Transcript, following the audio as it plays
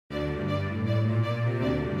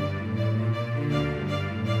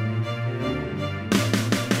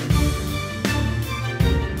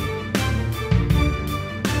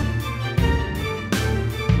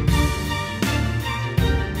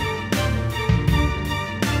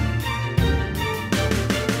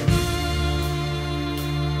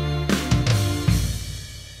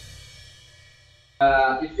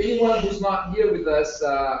if anyone who's not here with us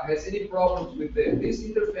has any problems with this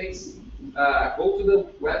interface, go to the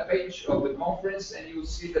webpage of the conference and you'll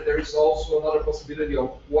see that there is also another possibility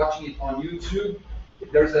of watching it on YouTube.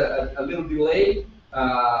 There's a little delay.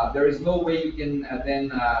 There is no way you can then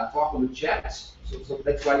talk on the chat, so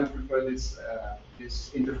that's why we prefer this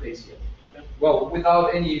interface here. Well,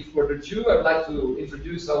 without any further ado, I'd like to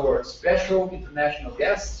introduce our special international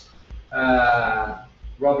guest,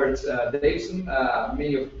 Robert Davison.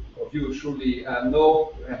 Many of you surely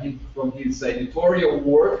know him from his editorial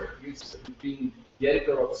work. He's been the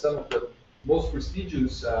editor of some of the most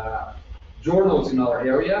prestigious journals in our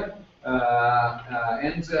area.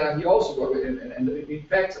 And he also, and in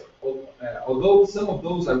fact, although some of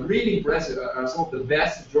those are really impressive, are some of the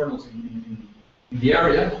best journals in the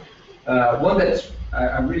area, one that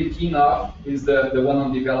I'm really keen of is the one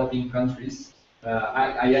on developing countries,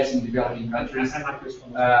 IS in developing countries.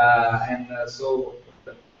 So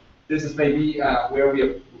this is maybe where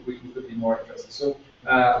we could be more interested. So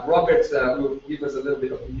Robert will give us a little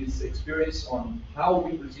bit of his experience on how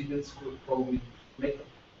we Brazilians could probably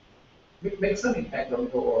make some impact on,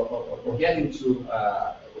 or get into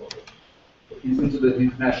the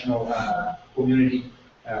international community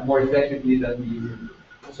more effectively than we usually do.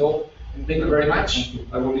 So, thank you very much.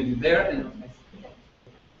 I will leave you there. And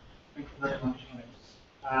thank you very much, Alex.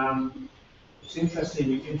 It's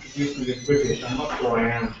interesting you introduced me as British. I'm not sure I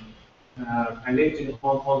am. I lived in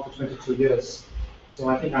Hong Kong for 22 years, so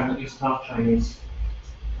I think I'm at least half Chinese.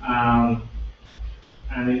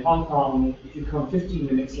 And in Hong Kong, if you come 15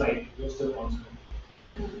 minutes late, you're still on time.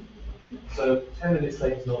 So 10 minutes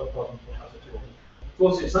late is not a problem for us at all. Of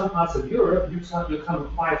course, in some parts of Europe, you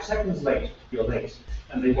come 5 seconds late, you're late,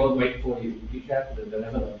 and they won't wait for you. Be careful in the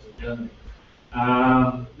Netherlands or Germany.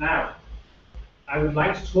 Now, I would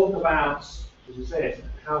like to talk about, as you said,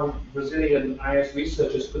 how Brazilian IS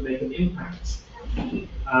researchers could make an impact.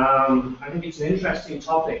 I think it's an interesting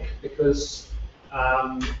topic because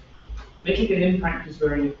making an impact is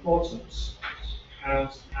very important, and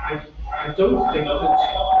I don't think that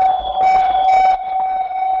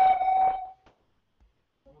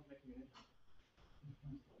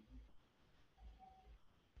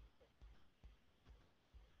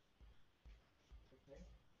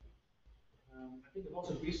I think a lot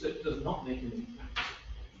of research does not make an impact.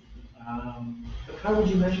 But how would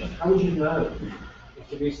you measure? How would you know if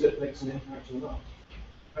the research makes an impact or not?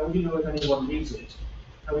 How would you know if anyone reads it?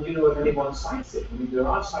 How would you know if anyone cites it? I mean, there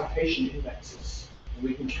are citation indexes, and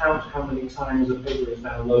we can count how many times a paper is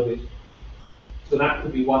downloaded. So that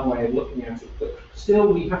could be one way of looking at it. But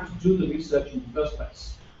still, we have to do the research in the first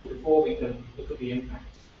place before we can look at the impact.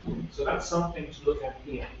 So that's something to look at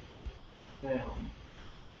here. Now,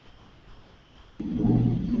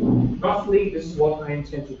 roughly, this is what I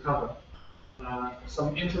intend to cover.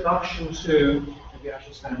 Some introduction to, maybe I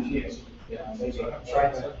should stand here. So, yeah, maybe I'm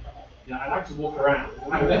trying to. Yeah, I like to walk around.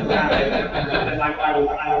 I went down and then I will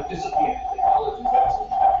disappear.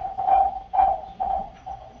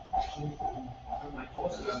 My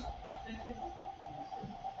horses.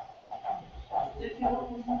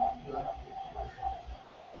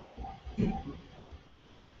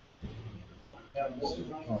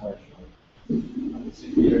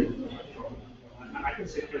 I can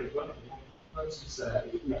sit here as well. Let's just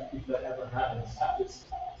if that ever happens, just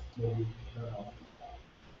maybe,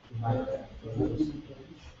 I don't know.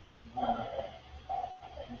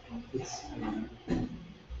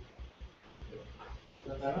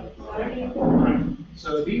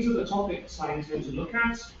 So these are the topics I intend to look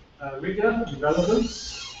at: rigor and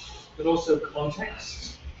relevance, but also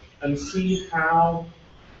context, and see how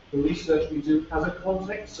the research we do has a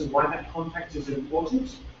context and why that context is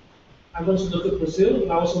important. I'm going to look at Brazil,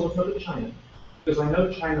 but I also want to look at China, because I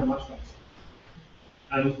know China much better.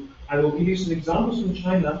 And I will give you some examples from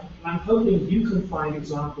China, and I'm hoping you can find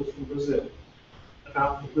examples from Brazil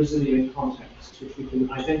about the Brazilian context, which we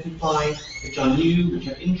can identify, which are new, which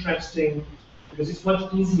are interesting, because it's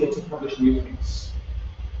much easier to publish new things.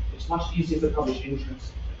 It's much easier to publish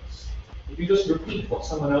interesting things. If you just repeat what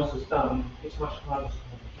someone else has done, it's much harder to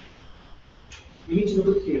publish. We need to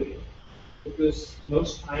look at theory, because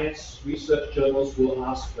most IS research journals will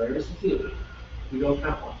ask, where is the theory? We don't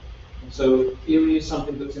have one. And so theory is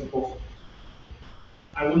something that's important.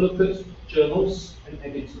 I will look at journals and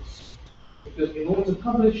editors, because in order to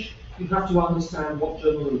publish, you have to understand what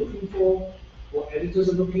journals are looking for, what editors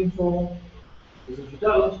are looking for, because if you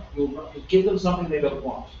don't, you'll give them something they don't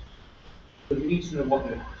want. So you need to know what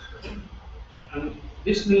they want. And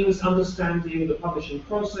this means understanding the publishing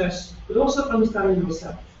process, but also understanding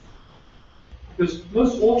yourself. Because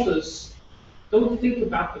most authors don't think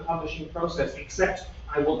about the publishing process except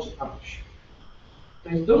I want to publish.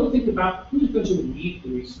 They don't think about who's going to read the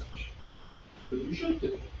research. But you should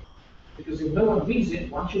do. Because if no one reads it,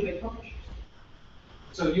 why should they publish it?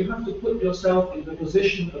 So you have to put yourself in the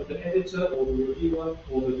position of the editor or the reviewer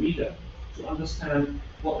or the reader to understand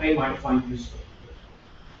what they might find useful.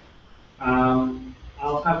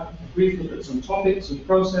 I'll have a brief look at some topics and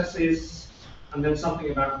processes, and then something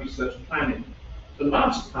about research planning. The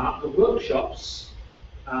last part, the workshops,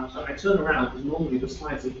 so I turn around because normally the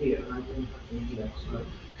slides are here, and I don't have them here.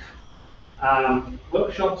 So.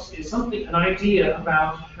 Workshops is something, an idea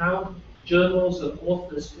about how journals and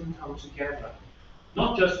authors can come together.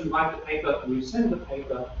 Not just you write the paper and you send the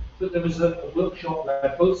paper, but there is a workshop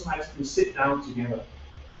where both sides can sit down together.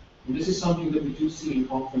 And this is something that we do see in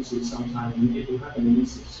conferences sometimes, and it will happen in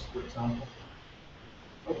ISLA, for example.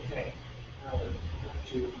 Okay.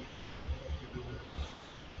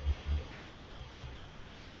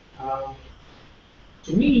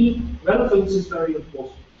 To me, relevance is very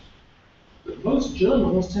important. But most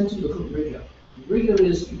journals tend to look at rigor. Rigor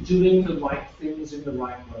is doing the right things in the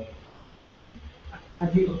right way.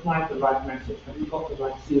 Have you applied the right method? Have you got the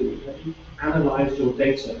right theory? Have you analyzed your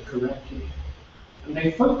data correctly? And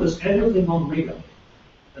they focus everything on rigor.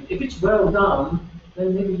 And if it's well done,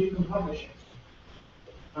 then maybe you can publish it.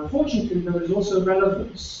 Unfortunately, there is also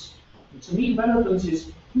relevance. And to me, relevance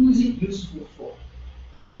is who is it useful for?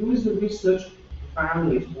 Who is the research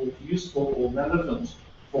valid or useful or relevant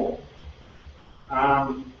for?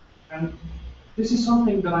 And this is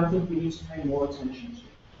something that I think we need to pay more attention to.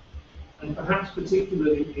 And perhaps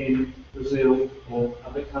particularly in Brazil or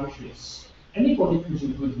other countries, anybody can do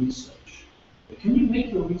good research. But can you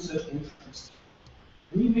make your research interesting?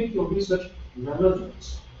 Can you make your research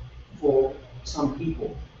relevant for some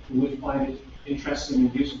people who would find it interesting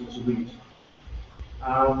and useful to read?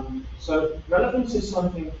 So relevance is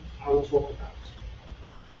something I will talk about.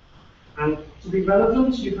 And to be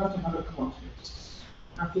relevant, you have to have a context.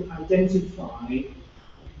 You have to identify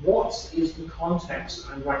what is the context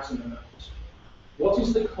I'm writing about. What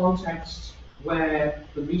is the context where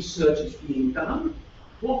the research is being done?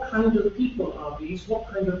 What kind of people are these?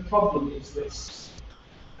 What kind of problem is this?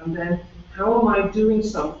 And then, how am I doing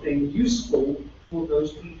something useful for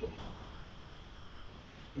those people?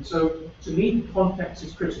 And so, to me, the context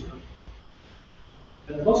is critical.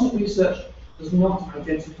 And a lot of research does not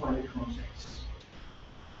identify the context.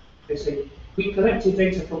 They say, we collected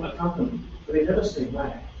data from a company, but they never say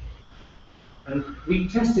where. And we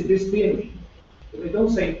tested this theory, but they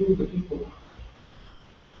don't say who the people are.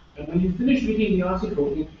 And when you finish reading the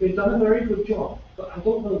article, they've done a very good job, but I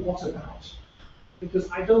don't know what about. Because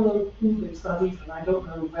I don't know who they studied, and I don't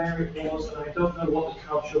know where it was, and I don't know what the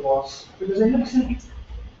culture was, because they never said it.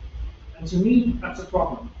 And to me, that's a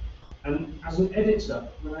problem. And as an editor,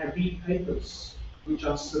 when I read papers which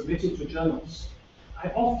are submitted to journals, I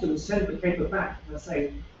often send the paper back and I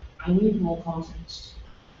say, I need more context.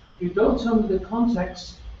 If you don't tell me the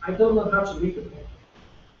context, I don't know how to read the paper.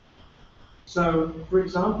 So, for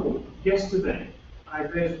example, yesterday, I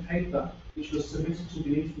read a paper which was submitted to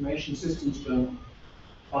the Information Systems Journal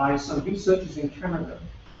by some researchers in Canada.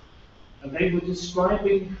 And they were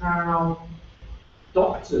describing how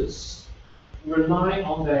doctors rely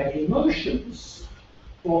on their emotions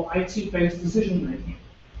for IT-based decision-making.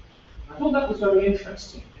 I thought that was very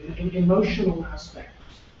interesting, in emotional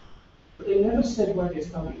aspects. But they never said where they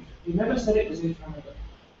studied. They never said it was in Canada.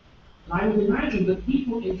 And I would imagine that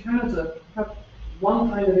people in Canada have one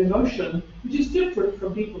kind of emotion which is different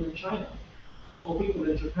from people in China, or people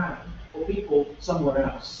in Japan, or people somewhere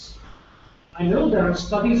else. I know there are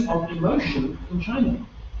studies of emotion in China.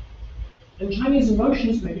 And Chinese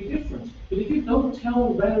emotions may be different. But if you don't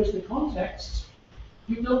tell where is the context,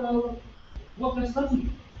 you don't know what they're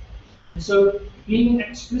studying. And so being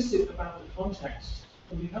explicit about the context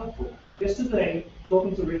can be helpful. Yesterday,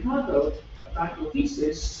 talking to Ricardo about your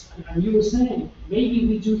thesis, and you were saying, maybe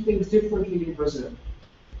we do things differently in Brazil.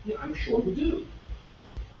 Yeah, I'm sure we do.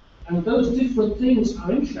 And those different things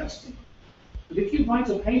are interesting. But if you write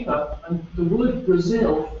a paper and the word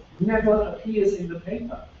Brazil never appears in the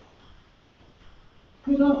paper,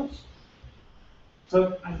 who knows?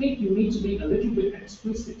 So I think you need to be a little bit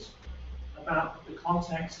explicit about the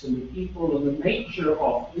context and the people and the nature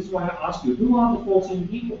of. This is why I asked you, who are the 14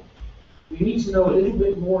 people? We need to know a little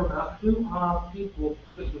bit more about who are people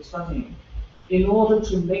that we're studying in order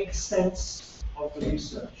to make sense of the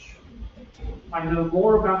research. If I know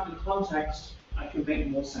more about the context, I can make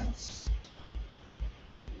more sense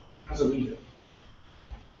as a reader.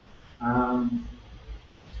 Yeah.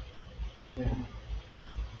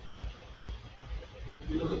 If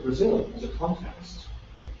you look at Brazil as a context,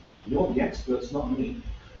 You're the experts, not me.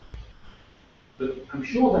 But I'm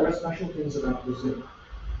sure there are special things about Brazil,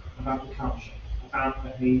 about the culture, about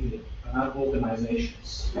behavior, about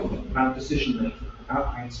organizations, about decision making,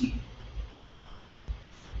 about IT,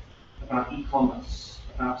 about e-commerce,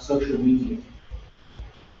 about social media.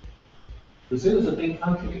 Brazil is a big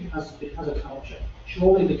country, it has a culture.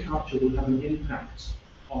 Surely the culture will have an impact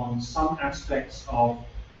on some aspects of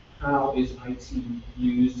how is IT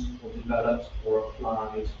used or developed or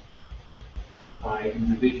applied by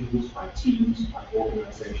individuals, by teams, by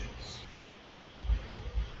organizations.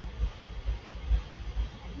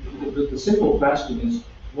 The simple question is,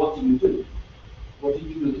 what do you do? What do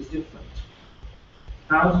you do that's different?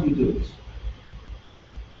 How do you do it?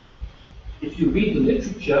 If you read the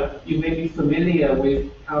literature, you may be familiar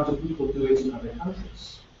with how do people do it in other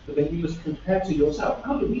countries. But then you must compare to yourself,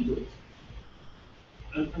 how do we do it?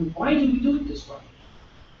 And why do we do it this way?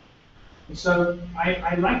 And so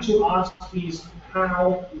I like to ask these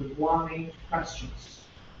how and why questions.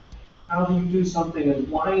 How do you do something and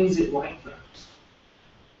why is it like that?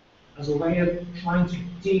 As a way of trying to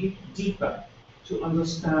dig deeper to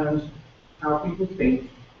understand how people think,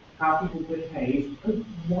 how people behave, and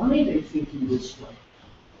why they think in this way.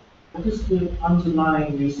 What is the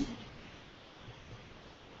underlying reason?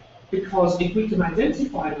 Because if we can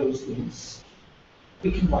identify those things,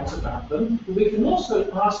 we can write about them, but we can also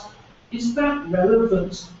ask, is that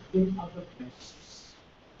relevant in other places?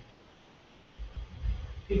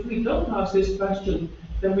 If we don't ask this question,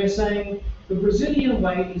 then we're saying the Brazilian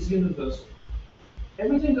way is universal.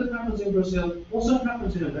 Everything that happens in Brazil also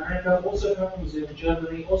happens in America, also happens in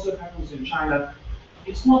Germany, also happens in China.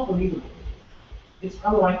 It's not believable. It's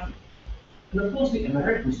unlikely. And of course the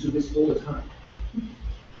Americans do this all the time.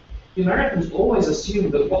 The Americans always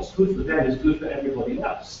assume that what's good for them is good for everybody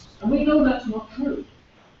else. And we know that's not true.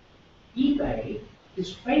 eBay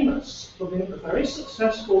is famous for being a very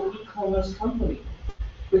successful e-commerce company.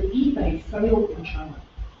 But eBay failed in China.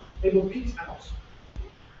 They were kicked out.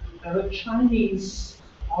 There are Chinese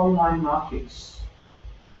online markets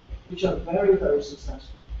which are very, very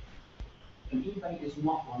successful. And eBay is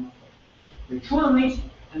not one of them. They tried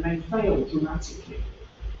and they failed dramatically.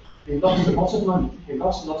 They lost a lot of money, they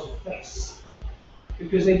lost a lot of face,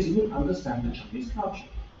 because they didn't understand the Chinese culture.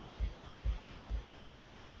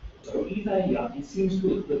 So eBay, yeah, it seems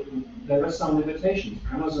good, but there are some limitations.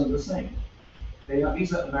 Amazon the same.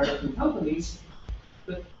 These are American companies,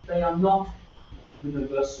 but they are not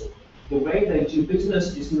universal. The way they do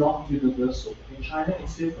business is not universal. In China,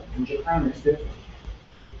 it's different. In Japan, it's different.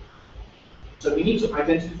 So we need to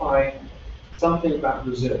identify something about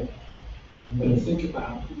Brazil, and then think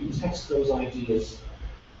about, do we test those ideas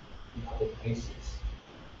in other places?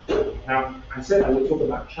 Now, I said I would talk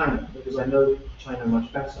about China, because I know China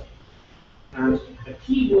much better. And a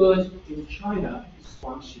key word in China is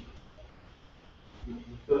guanxi. The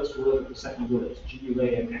first word and the second word,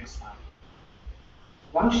 G-U-A-N-X-I.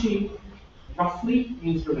 Guanxi roughly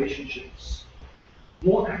means relationships.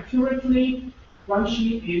 More accurately,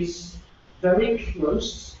 guanxi is very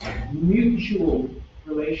close, mutual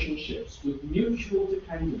relationships with mutual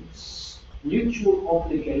dependence, mutual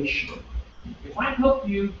obligation. If I help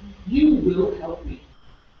you, you will help me.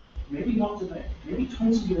 Maybe not today, maybe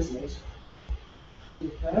 20 years later.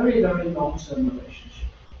 It's a very, very long-term relationship.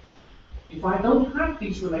 If I don't have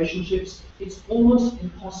these relationships, it's almost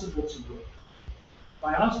impossible to work. If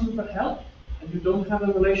I ask you for help and you don't have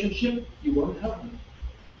a relationship, you won't help me.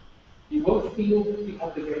 You won't feel the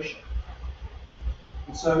obligation.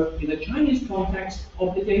 And so, in a Chinese context,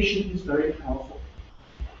 obligation is very powerful.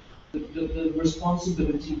 The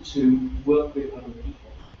responsibility to work with other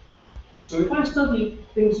people. So if I study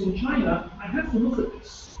things in China, I have to look at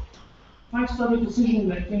this. If I study decision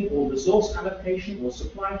making or resource allocation or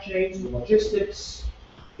supply chains or logistics,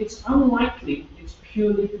 it's unlikely it's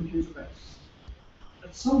purely computer-based.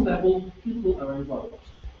 At some level, people are involved.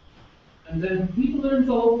 And then people are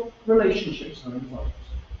involved, relationships are involved.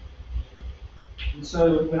 And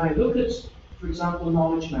so when I look at, for example,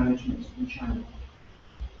 knowledge management in China,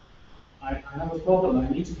 I have a problem. I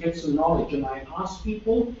need to get some knowledge, and I ask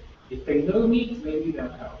people, if they know me, maybe they'll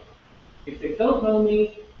help. If they don't know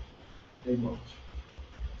me, they won't.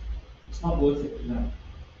 It's not worth it to them.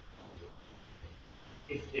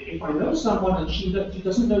 If I know someone and she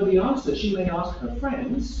doesn't know the answer, she may ask her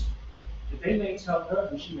friends, they may tell her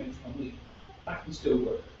and she may tell me. That can still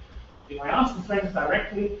work. If I ask the friends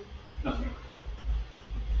directly, nothing.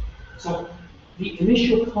 So the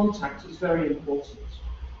initial contact is very important.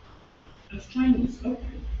 It's Chinese, okay.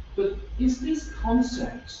 But is this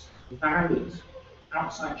concept valid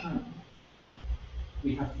outside China?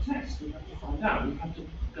 we have to test, we have to find out, we have to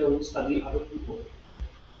go and study other people.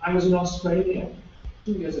 I was in Australia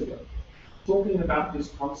 2 years ago, talking about this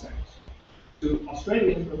concept to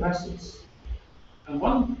Australian professors. And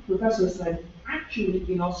one professor said,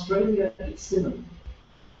 actually in Australia it's similar.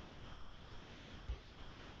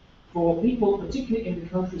 For people, particularly in the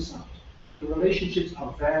countryside, the relationships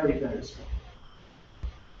are very, very strong.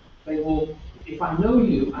 They will, if I know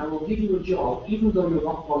you, I will give you a job even though you're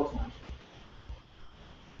not qualified.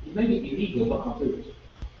 It may be illegal, but I'll do it.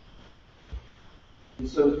 And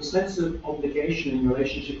so the sense of obligation in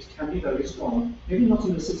relationships can be very strong. Maybe not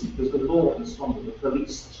in the city, because the law is stronger, the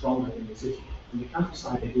police are stronger in the city. In the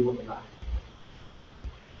countryside, they do what they like.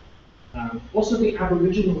 Also, the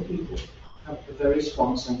Aboriginal people have a very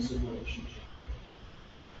strong sense of relationship.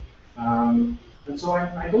 And so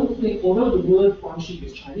I don't think, although the word guanxi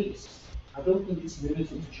is Chinese, I don't think it's limited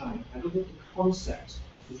to China. I don't think the concept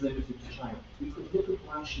is limited to China. We could look at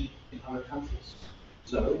guanxi in other countries.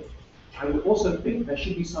 So I would also think there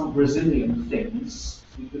should be some Brazilian things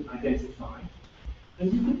we could identify,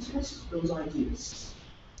 and you could test those ideas.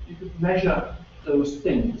 You could measure those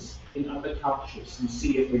things in other cultures and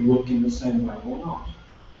see if they work in the same way or not.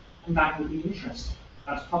 And that would be interesting.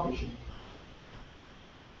 That's publishing.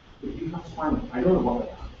 But you have to find them. I don't know what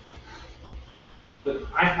they are. But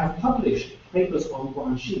I have published papers on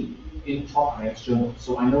guanxi in top IS journals,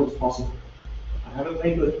 so I know it's possible. I have a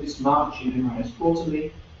paper this March in MIS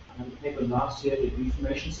Quarterly. I have a paper last year in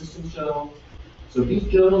Information Systems Journal. So these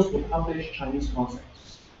journals will publish Chinese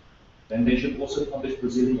concepts. Then they should also publish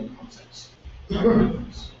Brazilian concepts.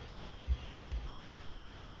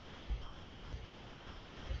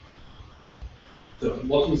 So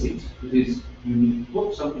what is it? It is unique.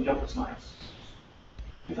 Look, something up the slides.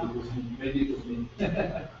 Maybe it was me.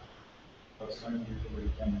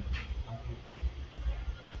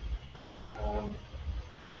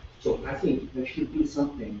 So I think there should be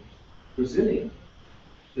something Brazilian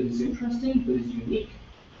that is interesting, that is unique,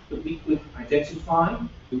 that we could identify,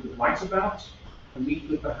 we could write about, and we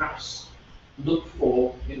could perhaps look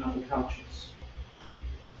for in other cultures.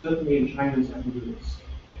 Certainly in Chinese languages.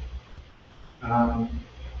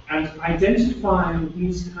 And identifying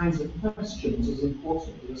these kinds of questions is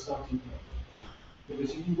important as a starting point.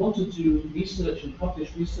 Because if you want to do research and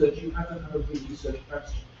publish research, you have to have a good research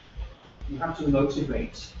question. You have to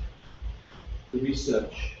motivate the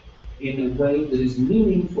research in a way that is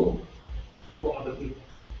meaningful for other people.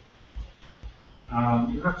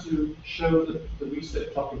 You have to show that the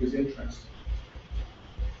research topic is interesting.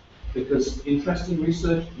 Because interesting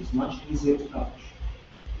research is much easier to publish.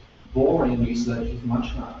 Boring research is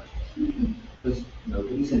much harder. Because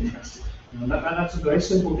nobody's interested. And that's a very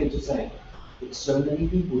simple thing to say. But so many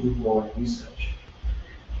people do boring research.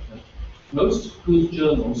 Most good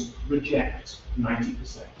journals reject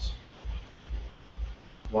 90%.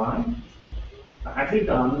 Why? Badly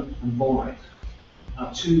done and boring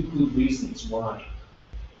are two good reasons why.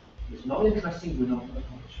 It's not interesting, we're not going to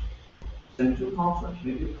publish. Send to a conference,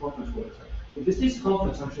 maybe the conference works. If this is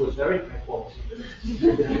conference, I'm sure it's very high quality.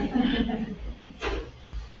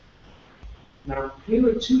 Now, here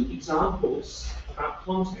are two examples about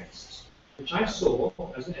context, which I saw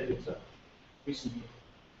as an editor recently.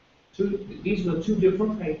 These were two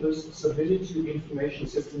different papers submitted to Information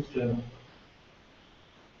Systems Journal.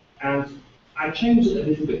 And I changed it a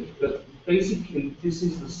little bit, but basically this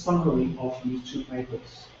is the summary of these two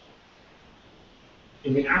papers.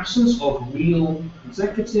 In the absence of real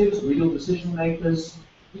executives, real decision makers,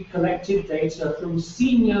 we collected data from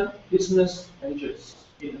senior business majors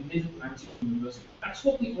in a mid-Atlantic university. That's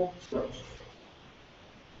what the authors wrote.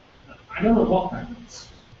 I don't know what that means.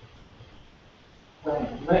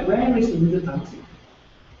 Where is the mid-Atlantic?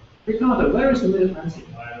 Ricardo, where is the mid-Atlantic?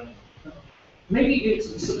 Maybe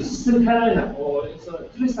it's St. Helena or it's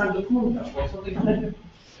Tristan da Cunha or something like that.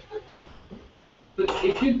 But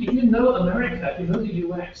if you know America, if you know the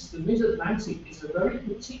US, the mid-Atlantic is a very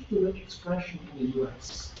particular expression in the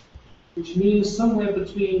US, which means somewhere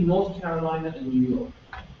between North Carolina and New York.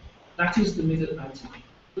 That is the mid-Atlantic.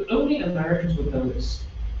 But only Americans would know this.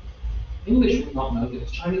 English would not know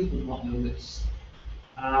this. Chinese would not know this.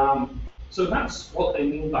 So that's what they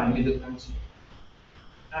mean by mid-Atlantic.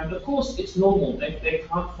 And of course, it's normal. They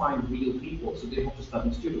can't find real people, so they have to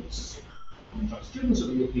study students. Students are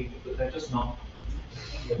real people, but they're just not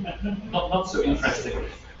so interesting.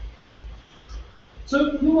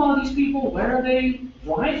 So who are these people? Where are they?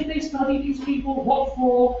 Why did they study these people? What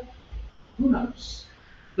for? Who knows?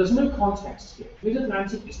 There's no context here.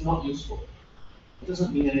 Mid-Atlantic is not useful. It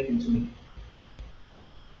doesn't mean anything to me.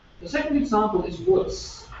 The second example is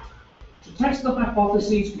worse. To test the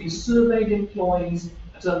hypotheses, we surveyed employees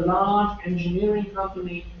at a large engineering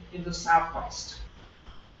company in the Southwest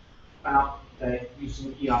about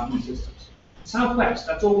using ERP systems. Southwest,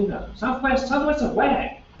 that's all we know. Southwest of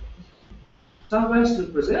where? Southwest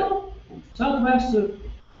of Brazil? Southwest of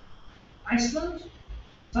Iceland?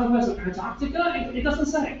 Southwest of Antarctica? It doesn't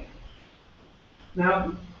say.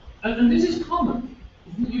 Now, and this is common.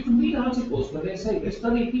 You can read articles where they say they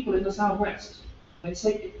study people in the Southwest. They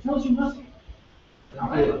say it tells you nothing.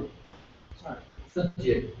 However, sorry. San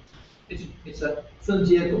Diego. It's a San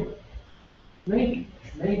Diego. maybe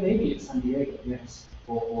it's San Diego, yes,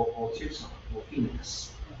 or Tucson or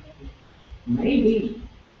Phoenix. Maybe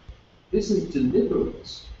this is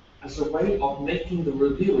deliberate as a way of making the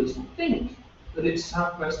reviewers think that it's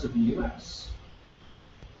southwest of the US.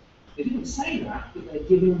 They didn't say that, but they're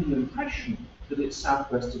giving the impression that it's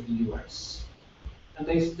southwest of the US. And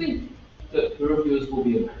they think that the reviewers will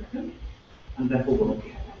be American, and therefore won't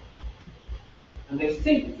care. And they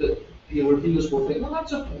think that the reviewers will think, well,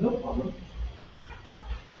 that's okay, no problem.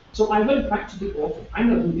 So I went back to the author. I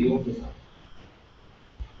know who the authors are.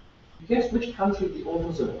 Guess which country the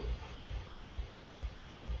authors are?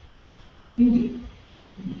 India.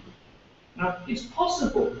 Now, it's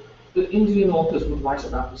possible that Indian authors would write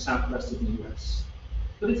about the southwest of the US,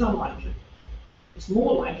 but it's unlikely. It's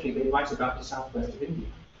more likely they write about the southwest of India.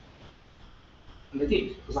 And they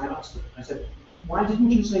did, because I asked them. I said, why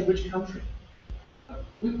didn't you say which country?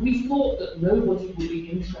 We thought that nobody would be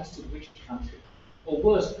interested in which country. Or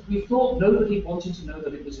worse, we thought nobody wanted to know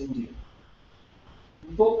that it was India.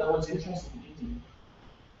 We thought no one's interested in India.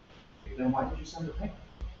 Then why did you send the paper?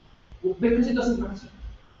 Well, because it doesn't matter.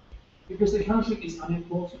 Because the country is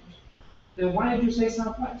unimportant. Then why did you say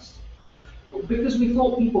Southwest? Well, because we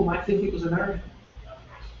thought people might think it was American.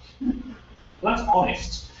 Well, that's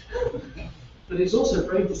honest. But it's also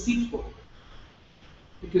very deceitful.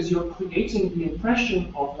 Because you're creating the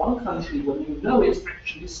impression of one country when you know it's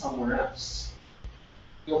actually somewhere else.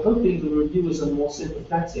 You're hoping the reviewers are more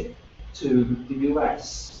sympathetic to the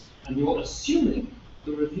US, and you're assuming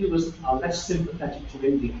the reviewers are less sympathetic to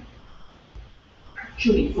India.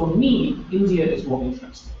 Actually, for me, India is more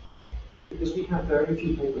interesting, because we have very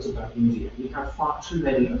few papers about India. We have far too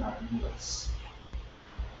many about the US.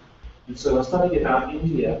 And so a study about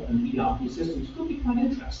India and ERP systems could be quite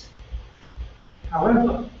interesting.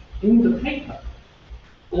 However, in the paper,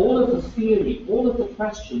 all of the theory, all of the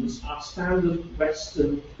questions are standard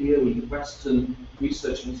Western theory, Western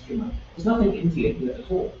research instrument. There's nothing Indian here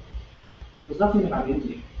at all. There's nothing about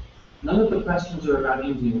India. None of the questions are about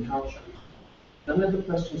Indian culture. None of the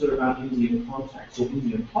questions are about Indian context or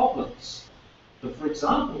Indian problems. But for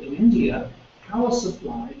example, in India, power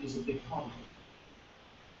supply is a big problem.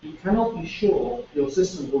 You cannot be sure your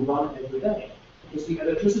system will run every day, because the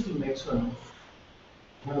electricity may turn off.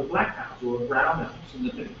 You have a blackout or a brownout.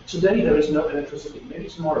 Today there is no electricity. Maybe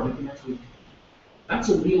tomorrow, maybe next week. That's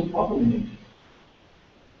a real problem in India.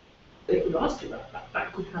 They could ask about that.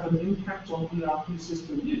 That could have an impact on ERP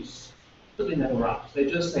system use. But they never ask. They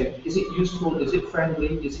just say, is it useful? Is it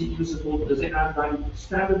friendly? Is it usable? Does it add value?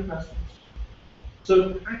 Standard questions.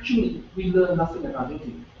 So actually, we learn nothing about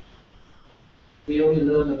India. We only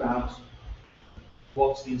learn about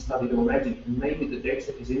what's been studied already, and maybe the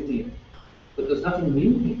data is Indian. But there's nothing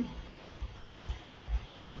new here.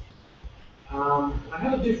 I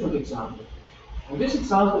have a different example. And this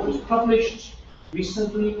example was published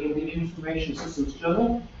recently in the Information Systems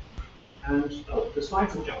Journal. And the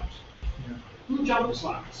slides have jumped. Yeah. Who jumped the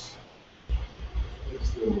slides? It's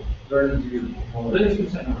the learning view. Learning view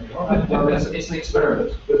technology. All right. Well, it's an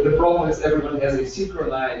experiment. The problem is everyone has a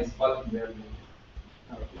synchronized button there.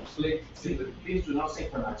 Click. Please do not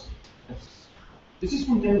synchronize. This is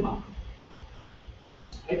from Denmark.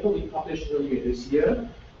 Paper we published earlier this year,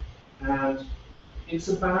 and it's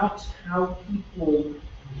about how people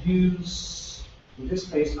use, in this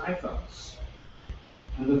case, iPhones,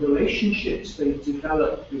 and the relationships they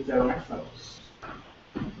develop with their iPhones.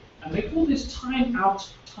 And they call this time out,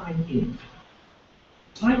 time in.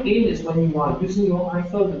 Time in is when you are using your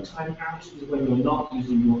iPhone, and time out is when you're not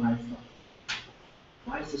using your iPhone.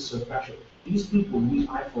 Why is this so special? These people use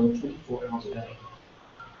iPhone 24 hours a day.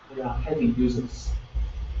 They are heavy users.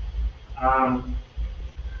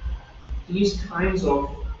 These kinds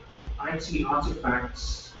of IT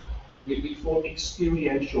artifacts we call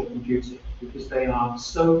experiential computing, because they are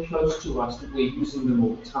so close to us that we're using them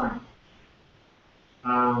all the time.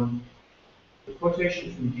 The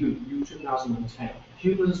quotation from you 2010.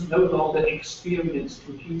 Humans no longer experience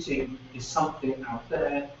computing as something out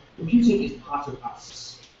there. Computing is part of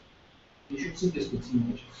us. You should see this with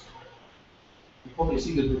teenagers. You probably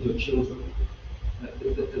see this with your children.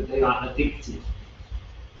 That they are addicted.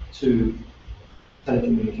 to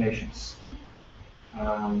telecommunications.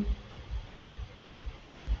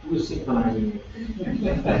 Who's synchronizing me?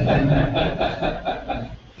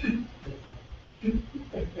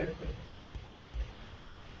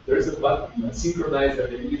 There's a button, synchronize,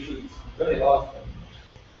 that you should turn it off.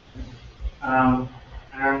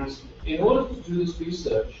 And in order to do this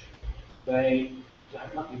research, I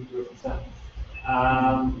can't even do it myself.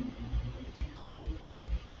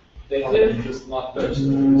 They did Just not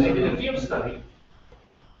personal. They did a field study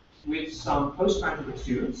with some postgraduate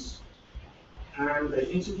students, and they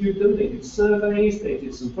interviewed them, they did surveys, they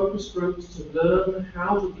did some focus groups to learn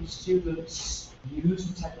how do these students use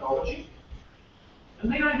the technology.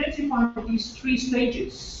 And they identified these 3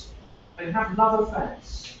 stages. They have love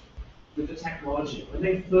affairs with the technology. When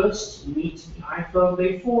they first meet the iPhone,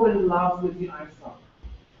 they fall in love with the iPhone.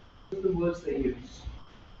 Those are the words they use.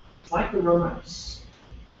 It's like a romance.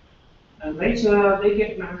 And later, they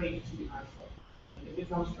get married to the iPhone, and it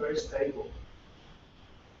becomes very stable.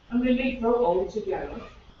 And then they grow old together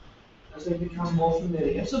as they become more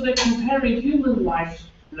familiar. So they're comparing human life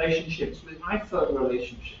relationships with iPhone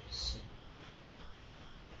relationships.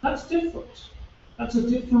 That's different. That's a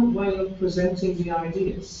different way of presenting the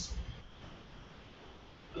ideas.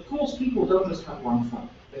 Of course, people don't just have one phone.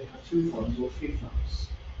 They have 2 phones or 3 phones.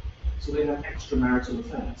 So they have extramarital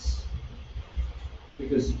affairs.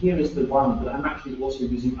 Because here is the one, but I'm actually also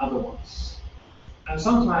using other ones. And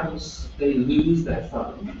sometimes they lose their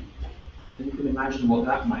phone. And you can imagine what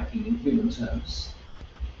that might be in human terms.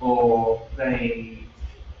 Or they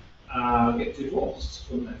get divorced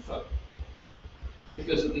from their phone.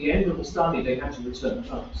 Because at the end of the study, they had to return the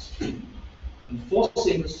phones. And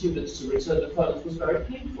forcing the students to return the phones was very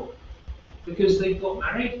painful. Because they got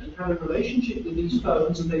married and had a relationship with these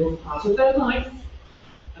phones, and they were part of their life.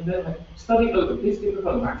 And then like, study over, please give the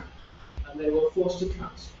phone back. And they were forced to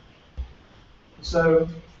cut. So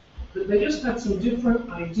they just had some different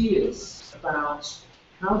ideas about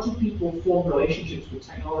how do people form relationships with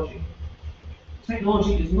technology.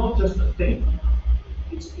 Technology is not just a thing,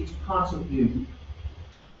 it's part of you.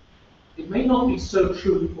 It may not be so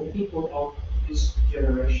true for people of this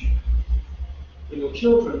generation. For your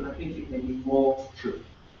children, I think it may be more true.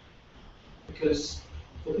 Because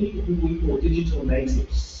for people who we call digital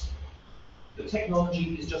natives, the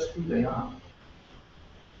technology is just who they are.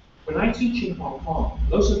 When I teach in Hong Kong,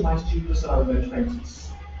 most of my students are in their 20s.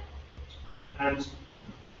 And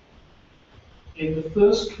in the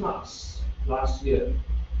first class last year,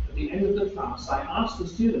 at the end of the class, I asked the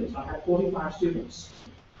students, I had 45 students,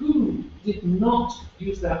 who did not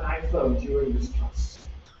use their iPhone during this class?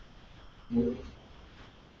 No.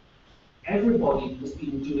 Everybody has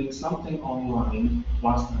been doing something online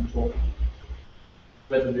whilst I'm talking.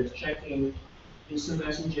 Whether it's checking instant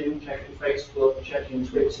messaging, checking Facebook, checking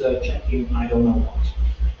Twitter, checking I don't know what.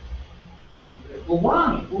 Well,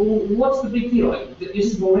 why? Well, what's the big deal? Like,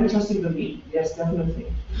 this is more interesting than me. Yes,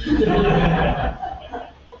 definitely.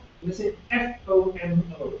 They say FOMO.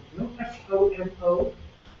 You know, FOMO?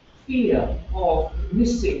 Fear of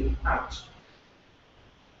missing out.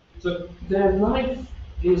 So their life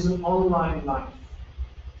is an online life.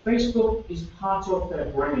 Facebook is part of their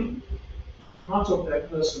brain, part of their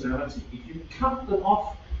personality. If you cut them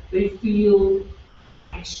off, they feel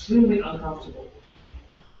extremely uncomfortable.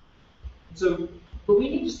 So, but we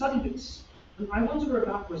need to study this. And I wonder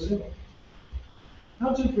about Brazil.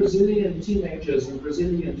 How do Brazilian teenagers and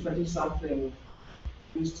Brazilian 20-something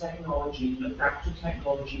use technology, adapt to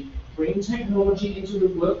technology, bring technology into the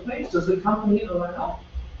workplace? Does the company allow?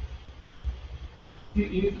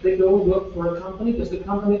 They go and work for a company. Does the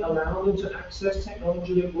company allow them to access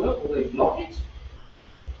technology at work, or they block it?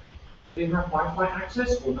 They have Wi-Fi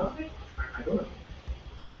access or nothing? I don't know.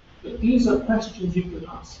 But these are questions you could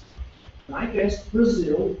ask. And I guess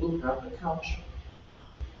Brazil will have a culture,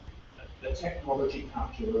 a technology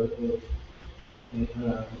culture,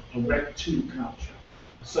 a Web 2 culture,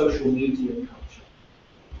 a social media culture,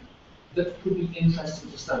 that could be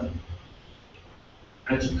interesting to study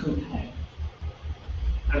and to compare.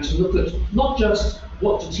 And to look at not just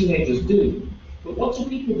what do teenagers do, but what do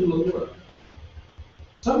people do at work.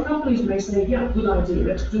 Some companies may say, yeah, good idea,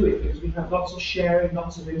 let's do it, because we have lots of sharing,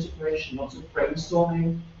 lots of integration, lots of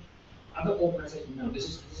brainstorming. Other organizations, no, this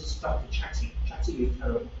is stuff for chatting. Chatting is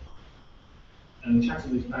terrible. And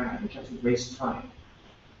chatting is bad, and chatting wastes time.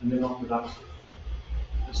 And they're not productive.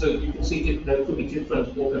 And so you can see there could be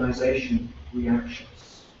different organization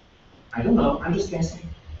reactions. I don't know, I'm just guessing.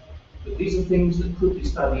 But these are things that could be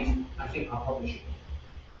studied, I think, are publishing.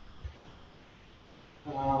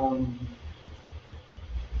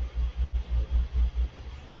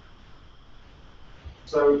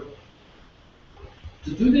 So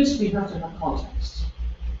to do this, we have to have context.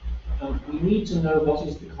 We need to know what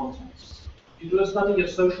is the context. If you do a study of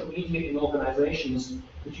social media in organizations,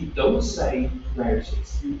 but you don't say where it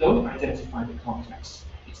is, you don't identify the context,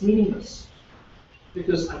 it's meaningless.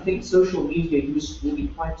 Because I think social media use will be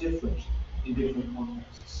quite different in different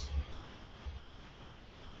contexts.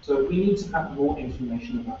 So we need to have more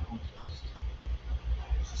information about context,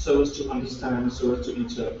 so as to understand, so as to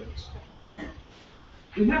interpret.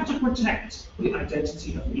 We have to protect the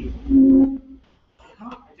identity of people. You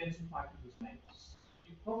can't identify people's names.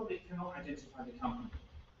 You probably cannot identify the company.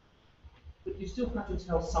 But you still have to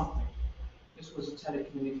tell something. This was a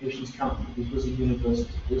telecommunications company, this was a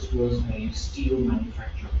university, this was a steel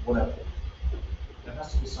manufacturer, whatever. There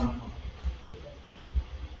has to be some context.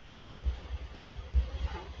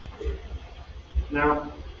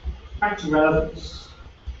 Now, back to relevance.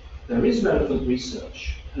 There is relevant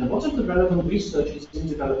research, and a lot of the relevant research is in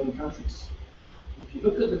developing countries. If you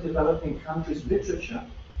look at the developing countries' literature,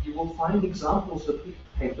 you will find examples of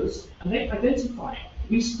papers, and they identify.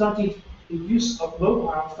 We studied the use of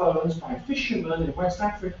mobile phones by fishermen in West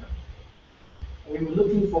Africa. We were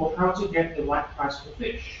looking for how to get the right price for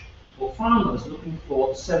fish, or farmers looking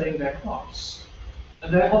for selling their crops.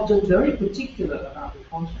 And they're often very particular about the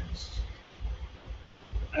context.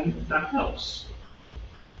 And that helps.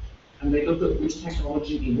 And they look at which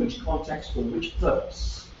technology in which context for which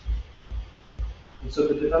purpose. And so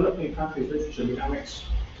the developing countries literature that Alex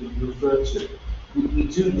referred to, we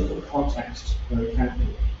do look at context very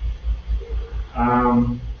carefully.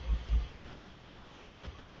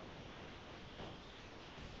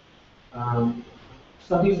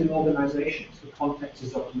 Studies in organizations, the context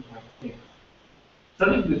is often quite clear.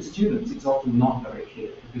 Studying with students, it's often not very clear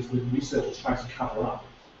because the researchers try to cover up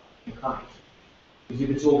and hide. Because if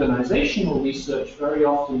it's organizational research, very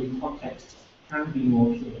often the context can be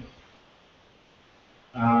more clear.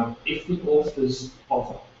 If the authors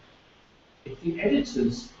bother, if the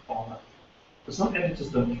editors bother, but some editors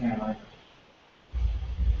don't care either.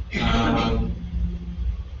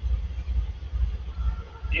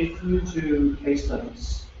 If you do case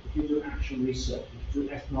studies, if you do action research, if you do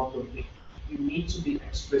ethnography, you need to be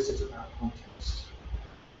explicit about context.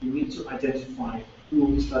 You need to identify who are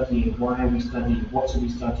we studying, why are we studying, what are we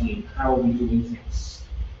studying, how are we doing things.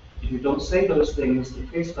 If you don't say those things, the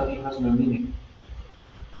case study has no meaning.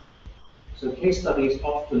 So case studies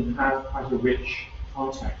often have quite a rich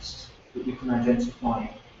context that we can identify,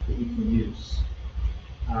 that we can use.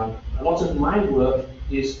 A lot of my work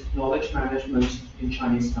is knowledge management in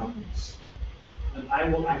Chinese companies. And I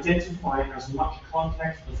will identify as much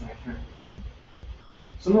context as I can.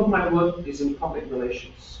 Some of my work is in public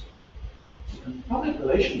relations. And public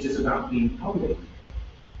relations is about being public.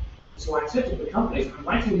 So I said to the companies, I'm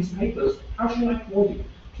writing these papers, how should I call you?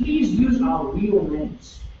 Please use our real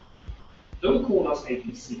names. Don't call us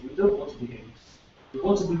ABC, we don't want to be ABC. We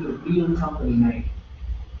want to be the real company name.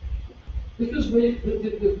 Because we're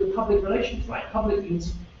the public relations, right? Public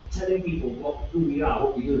means telling people who we are,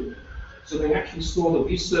 what we do. So they actually saw the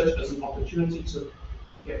research as an opportunity to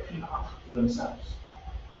get PR for themselves.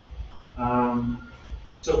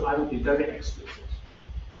 So I will be very explicit.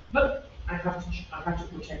 But I have to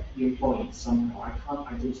protect the employees somehow. I can't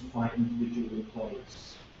identify individual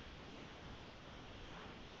employees.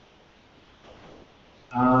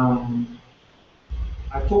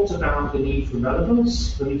 I talked about the need for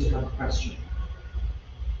relevance, the need to have a question,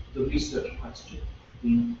 the research question,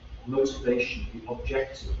 the motivation, the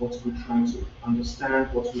objective, what are we trying to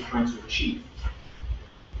understand, what are we trying to achieve.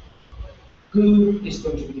 Who is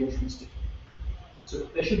going to be interested? So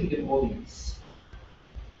there should be an audience.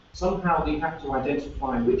 Somehow we have to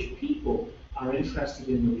identify which people are interested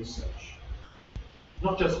in the research.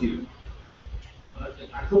 Not just you.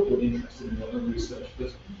 I hope you're interested in your own research,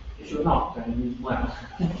 but if you're not, then, well,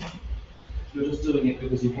 you're just doing it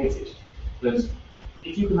because you hate it. But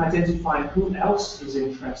if you can identify who else is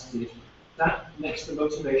interested, that makes the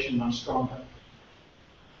motivation much stronger.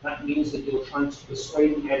 That means that you're trying to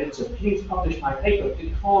persuade the editor, please publish my paper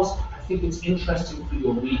because I think it's interesting for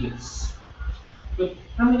your readers. But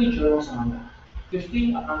how many journals are there?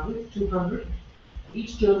 50, 100, 200?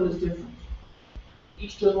 Each journal is different.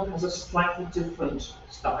 Each journal has a slightly different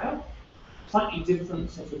style, slightly different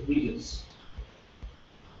set of readers.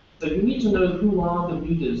 So you need to know who are the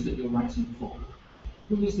readers that you're writing for.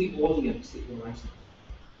 Who is the audience that you're writing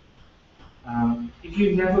for? If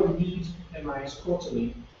you never read MIS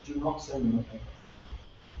Quarterly, do not send them a paper.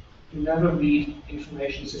 If you never read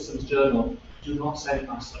Information Systems Journal, do not send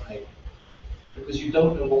us a paper, because you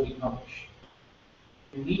don't know what we publish.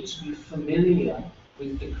 You need to be familiar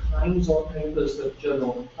with the kinds of papers that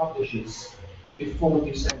journal publishes before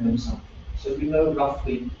you send them something. So you know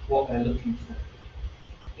roughly what they're looking for.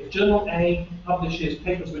 If Journal A publishes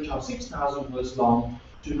papers which are 6,000 words long,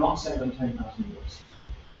 do not send them 10,000 words,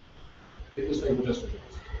 because they will just reject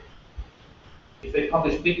it. If they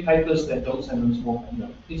publish big papers, then don't send them small papers. No.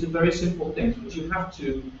 These are very simple things, but you have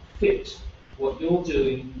to fit what you're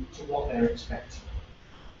doing to what they're expecting.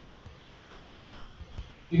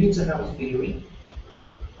 You need to have a theory,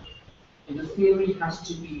 and the theory has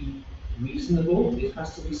to be reasonable. It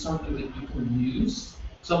has to be something that you can use,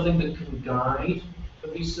 something that can guide the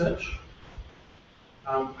research.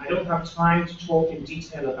 I don't have time to talk in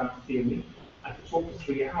detail about theory. I could talk for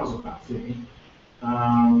 3 hours about theory.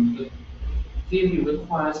 But theory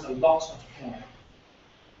requires a lot of care.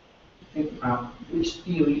 Think about which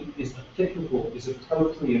theory is applicable, is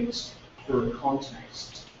appropriate for a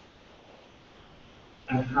context,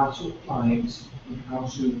 and how to apply it, and how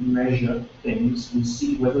to measure things and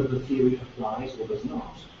see whether the theory applies or does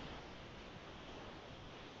not.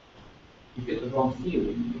 You get the wrong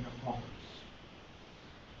theory, you have problems.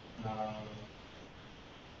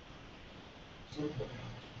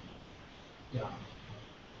 Yeah.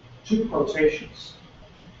 2 quotations.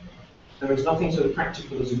 There is nothing so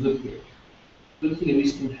practical as a good theory. Good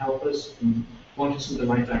theories can help us, can point us in the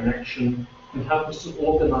right direction, can help us to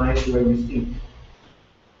organize the way we think.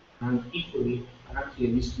 And equally, bad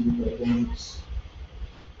theories can be very dangerous.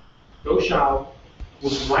 Gauchal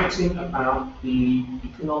was writing about the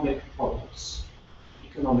economic problems,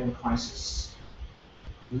 economic crisis.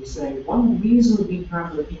 He's saying one reason we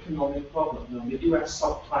have an economic problem, now the US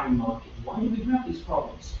subprime market, why do we have these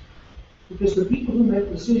problems? Because the people who make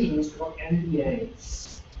decisions got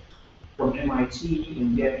MBAs from MIT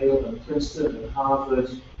and Yale and Princeton and Harvard.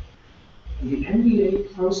 And the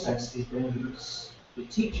MBA process is dangerous. It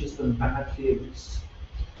teaches them bad theories.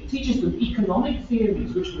 It teaches them economic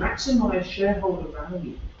theories which maximize shareholder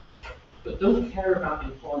value, but don't care about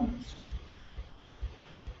employment.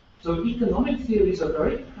 So economic theories are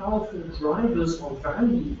very powerful drivers of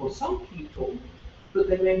value for some people, but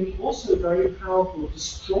they may be also very powerful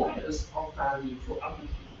destroyers of value for other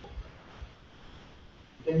people.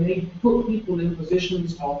 They may put people in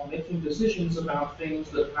positions of making decisions about things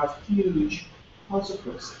that have huge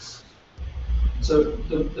consequences. So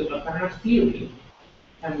a bad theory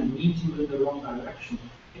can lead you in the wrong direction.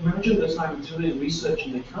 Imagine that I'm doing research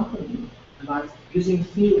in a company and I'm using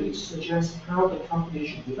theory to suggest how the company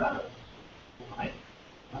should develop. Right?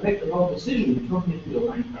 I make the wrong decision, the company will go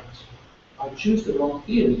bankrupt. I choose the wrong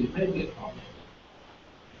theory, it may be a problem.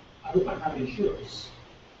 I hope I have insurance.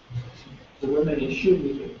 So when they insure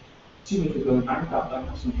me to go bankrupt, I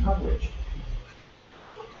have some coverage.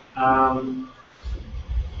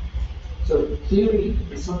 So theory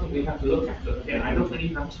is something we have to look at. But again, I don't really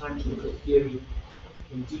have time to look at theory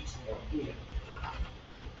in detail here.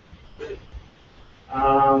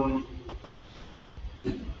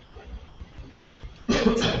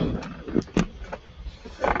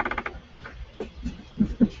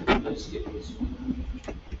 Let's skip this one.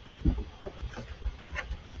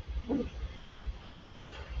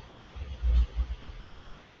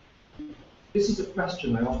 This is a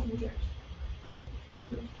question I often get.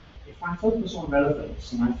 If I focus on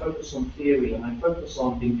relevance, and I focus on theory, and I focus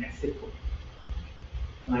on being ethical,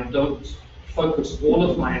 and I don't focus all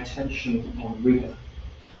of my attention on rigor,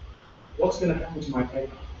 what's going to happen to my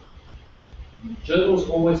paper? Journals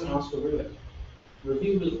always ask for rigor.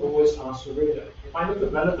 Reviewers always ask for rigor. If I look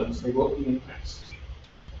at relevance, they won't be impressed.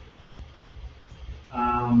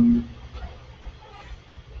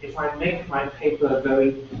 If I make my paper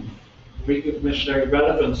very rigorous, very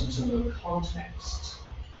relevant in some of the context,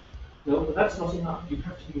 no, but that's not enough. You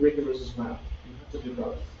have to be rigorous as well. You have to do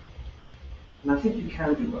both. And I think you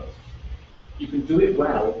can do both. You can do it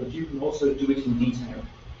well, but you can also do it in detail.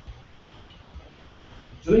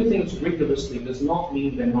 Doing things rigorously does not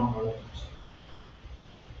mean they're not relevant.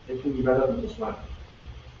 They can be relevant as well.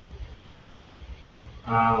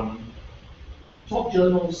 Top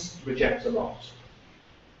journals reject a lot.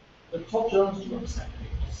 But top journals do accept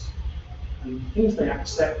things. And things they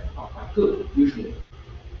accept are quite good, usually.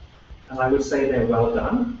 And I would say they're well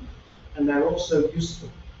done, and they're also useful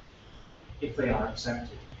if they are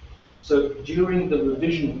accepted. So during the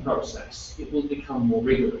revision process, it will become more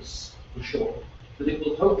rigorous, for sure. But it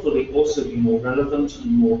will hopefully also be more relevant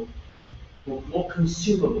and more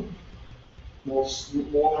consumable,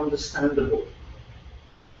 more understandable.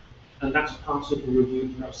 And that's part of the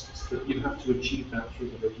review process, that you have to achieve that through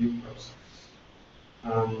the review process.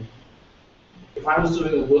 If I was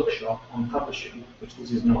doing a workshop on publishing, which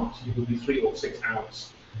this is not, it would be 3 or 6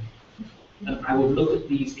 hours. And I would look at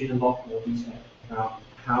these in a lot more detail about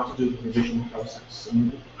how to do the revision process.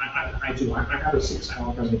 And I do. I have a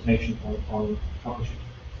 6-hour presentation on publishing.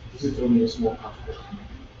 This is only a small part of it.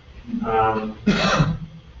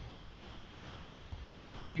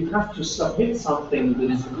 You have to submit something that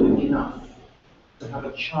is good enough to have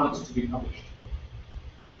a chance to be published.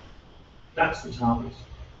 That's the target.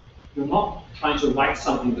 You're not trying to write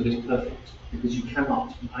something that is perfect, because you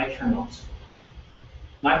cannot, and I cannot.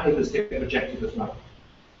 My papers get rejected as well,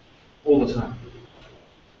 all the time.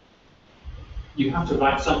 You have to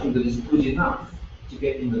write something that is good enough to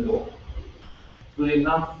get in the door. Good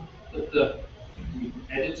enough that the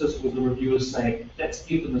editors or the reviewers say, let's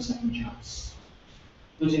give them a second chance.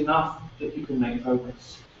 Good enough that you can make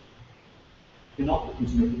progress. You're not looking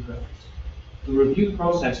to make it perfect. The review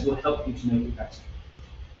process will help you to make it better.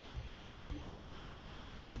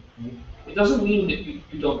 Okay. It doesn't mean that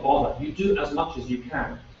you don't bother. You do as much as you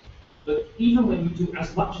can. But even when you do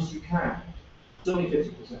as much as you can, it's only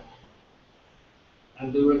 50%.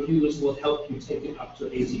 And the reviewers will help you take it up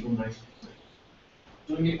to 80 or 90%.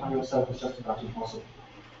 Doing it by yourself is just about impossible.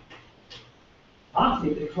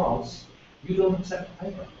 Partly because you don't accept the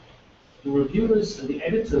paper. The reviewers and the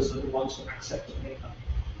editors are the ones who accept the paper.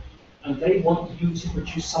 And they want you to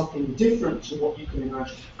produce something different to what you can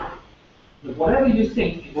imagine. But whatever you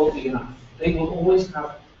think, it won't be enough. They will always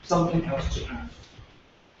have something else to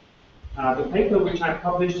add. The paper which I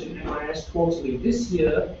published in MIS Quarterly this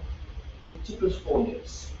year, it took us 4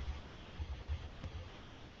 years.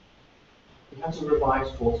 We had to revise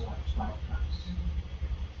 4 times, 5 times.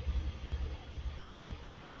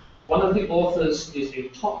 One of the authors is a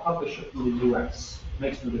top publisher in the US.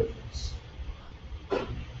 Makes no difference.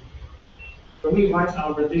 When we write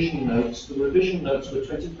our revision notes, the revision notes were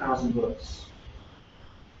 20,000 words.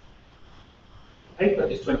 The paper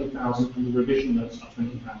is 20,000 and the revision notes are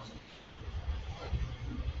 20,000.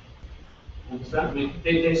 Understand?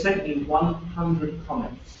 They sent me 100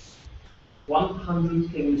 comments,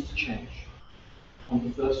 100 things to change on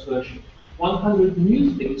the first version, 100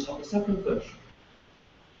 new things on the second version.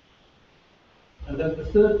 And then the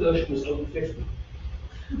third version was only 50.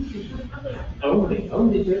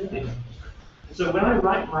 only 50. So when I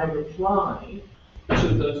write my reply to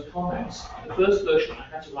those comments, the first version we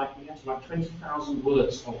had to write 20,000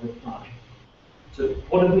 words of reply. So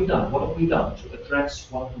what have we done? What have we done to address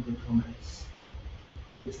 100 comments?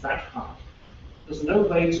 It's that hard. There's no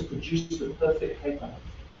way to produce the perfect paper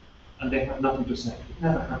and they have nothing to say. It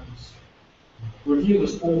never happens.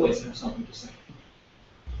 Reviewers always have something to say.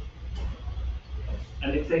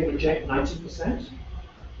 And if they reject 90%,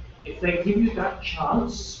 if they give you that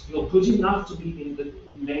chance, you're good enough to be in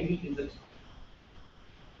the,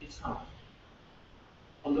 it's hard.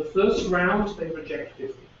 On the first round, they reject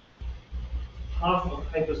 50. Half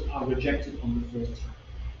of papers are rejected on the first time.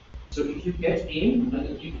 So if you get in,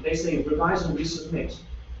 and they say revise and resubmit,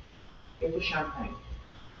 get the champagne.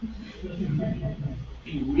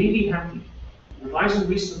 Be really happy. Revise and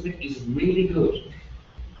resubmit is really good.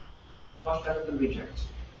 Much better than reject.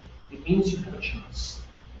 It means you have a chance.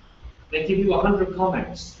 They give you 100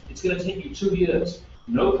 comments. It's going to take you 2 years.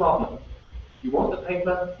 No problem. You want the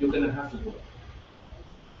paper, you're going to have to work.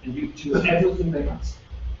 And you do everything they ask.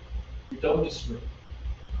 You don't disagree.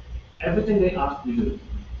 Everything they ask, you do.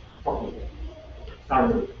 Properly.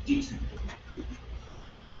 Thoroughly. Detailed.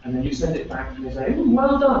 And then you send it back and they say,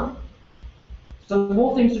 well done. Some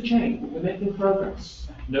more things to change, but we're making progress.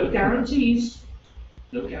 No guarantees.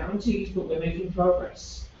 No guarantees, but we're making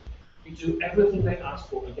progress. You do everything they ask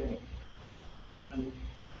for again. And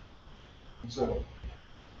so on.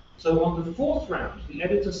 So on the 4th round, the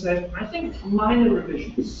editor said, I think minor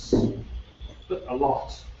revisions, but a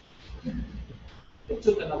lot. It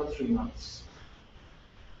took another 3 months.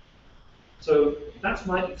 So that's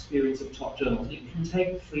my experience of top journals. It can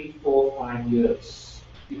take 3, 4, 5 years.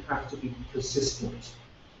 You have to be persistent.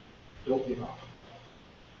 Don't give up.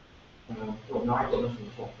 Well, now I've got nothing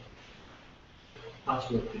to talk.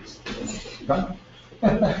 Password, please. Done?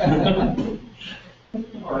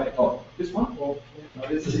 All right. Oh, this one? Oh, no,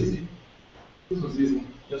 this is easy. This was easy.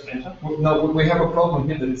 Just enter. No, we have a problem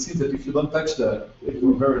here that it seems that if you don't touch if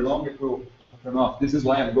you're very long, it will turn off. This is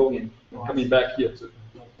why I'm coming back here to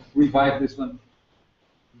revive this one.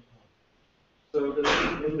 So there's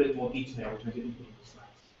a little bit more detail, which I didn't put in the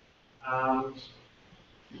slides.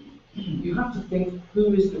 You have to think,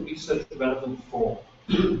 who is the research relevant for?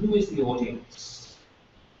 Who is the audience?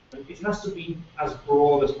 It has to be as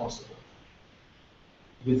broad as possible,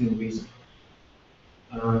 within reason.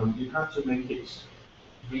 You have to make it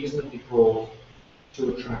reasonably broad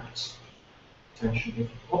to attract attention.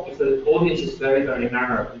 If the audience is very, very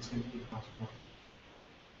narrow, it's going to be hard to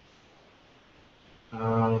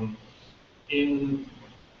In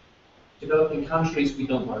developing countries, we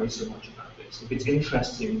don't worry so much about this. If it's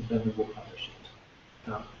interesting, then we will publish it.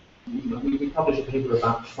 Now, we publish a paper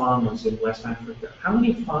about farmers in West Africa. How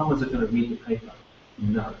many farmers are going to read the paper?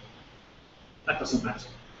 No. That doesn't matter.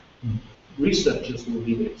 Researchers will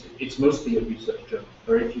read it. It's mostly a research journal,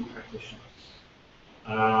 very few practitioners.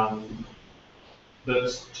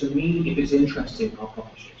 But to me, if it's interesting, I'll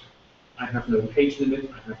publish it. I have no page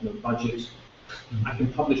limit, I have no budget. I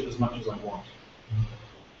can publish as much as I want.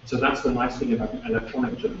 So that's the nice thing about an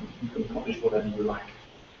electronic journal. You can publish whatever you like.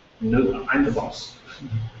 No, I'm the boss.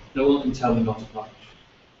 No one can tell me not to publish.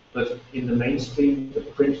 But in the mainstream, the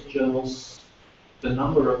print journals, the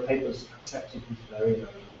number of papers accepted is very, very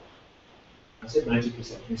low. I said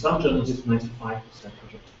 90%. In some journals, it's 95%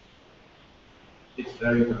 rejected. It's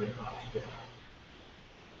very, very hard to get.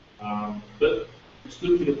 But it's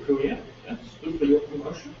good for your career. Yes, it's good for your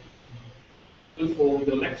promotion. Good for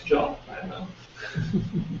your next job. I don't know.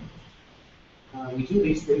 We do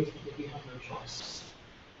these things because we have no choice.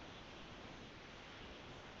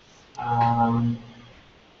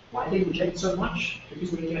 Why they reject so much?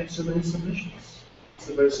 Because we get so many submissions. It's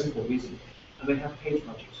a very simple reason. And they have page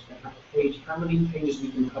budgets. They have how many pages we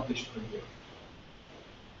can publish per year.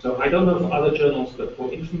 So I don't know for other journals, but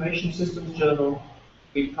for Information Systems Journal,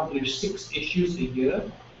 we publish 6 issues a year,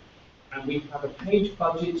 and we have a page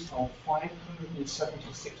budget of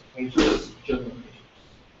 576 pages, journal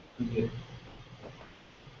pages, a year.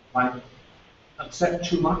 If I accept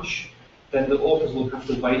too much, then the authors will have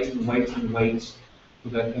to wait and wait and wait for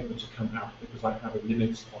their paper to come out, because I have a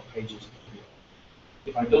limit of pages per year.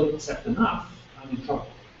 If I don't accept enough, I'm in trouble.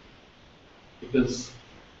 Because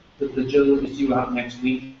the journal is due out next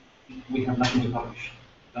week, we have nothing to publish.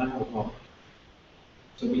 Then I have a problem.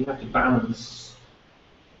 So we have to balance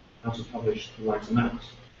how to publish the right amount.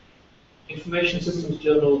 Information Systems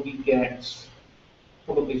Journal, we get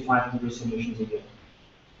probably 500 submissions a year.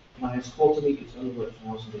 Minus quarterly, it's over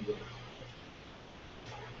 1,000 a year.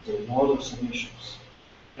 It's a lot of submissions.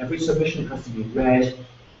 Every submission has to be read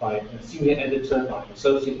by a senior editor, by an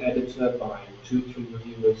associate editor, by 2-3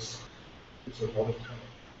 reviewers. It's a lot of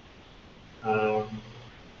time.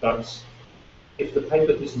 But if the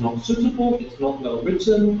paper is not suitable, it's not well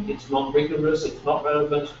written, it's not rigorous, it's not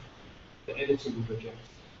relevant, the editor will reject it.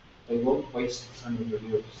 They won't waste the time of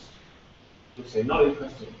reviewers. They'll say, not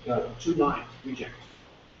interesting, 2 lines, reject.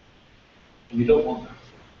 And you don't want that.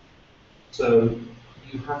 So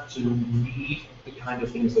you have to read the kind of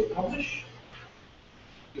things they publish.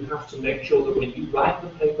 You have to make sure that when you write the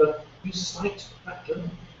paper, you cite that journal.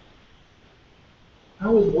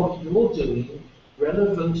 How is what you're doing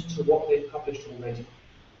relevant to what they've published already?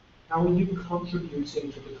 How are you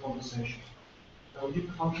contributing to the conversation? How are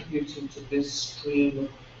you contributing to this stream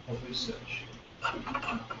of research?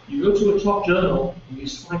 You go to a top journal and you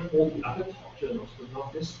cite all the other top journals, but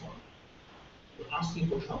not this one. You're asking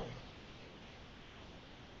for trouble.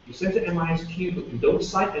 You send to MISQ, but you don't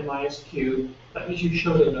cite MISQ, that means you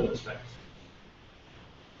show them no respect.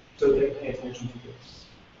 So they pay attention to this.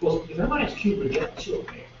 Of course, if MISQ rejects your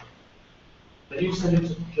paper, then you send it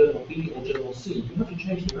to Journal B or Journal C, you have to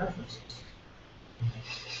change the references.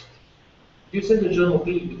 If you send to Journal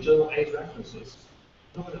B with Journal A's references,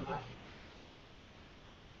 they're not going to like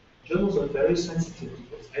it. Journals are very sensitive to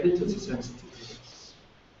this. Editors are sensitive to this.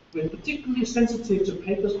 We're particularly sensitive to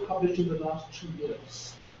papers published in the last 2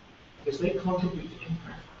 years, because they contribute to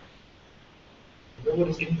impact. You know what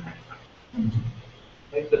is impact factor?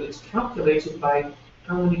 Okay, but it's calculated by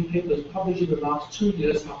how many papers published in the last 2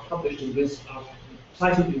 years are published in this,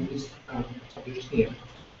 cited in this, published here.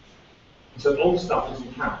 And so old stuff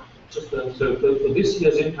doesn't count. Just so for this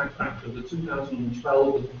year's impact factor, the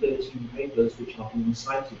 2012 and 13 papers which are being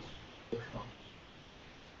cited will count.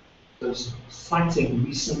 So citing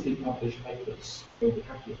recently published papers, we'll be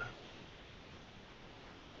happy about.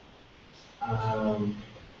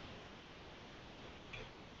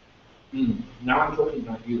 Now I'm talking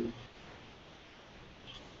about you.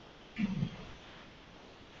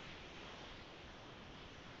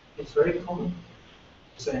 It's very common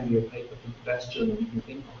to send your paper to the best journal you can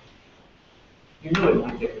think of. You know it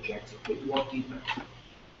might get rejected, but you want feedback.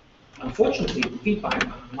 Unfortunately, the feedback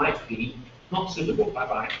might be not suitable,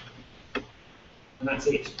 bye-bye. And that's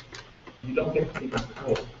it. You don't get feedback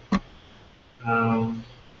at all.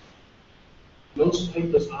 Most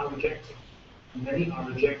papers are rejected. Many are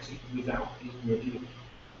rejected without being reviewed,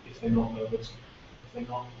 if they're not well written, if they're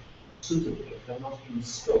not suitable, if they're not in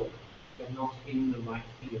scope, if they're not in the right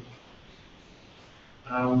field.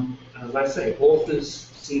 As I say, authors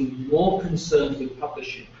seem more concerned with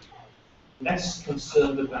publishing, less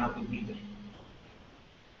concerned about the reading.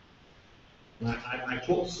 And I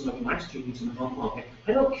talked to some of my students in Hong Kong.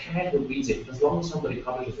 I don't care who reads it as long as somebody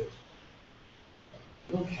publishes it.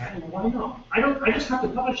 I don't care. Well, why not? I just have to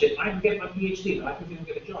publish it. I can get my PhD and I can even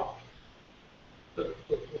get a job. But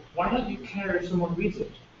why don't you care if someone reads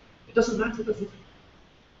it? It doesn't matter, does it?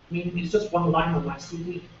 I mean, it's just one line on my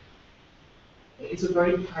CV. It's a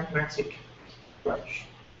very pragmatic approach,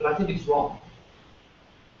 but I think it's wrong.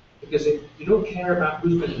 Because if you don't care about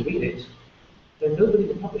who's going to read it, then nobody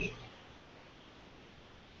will publish it.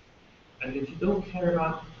 And if you don't care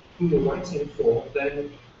about who you're writing for,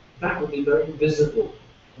 then that will be very visible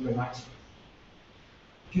in the writing.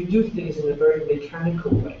 If you do things in a very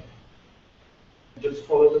mechanical way, just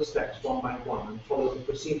follow the steps one by one and follow the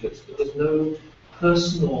procedures, but there's no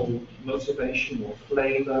personal motivation or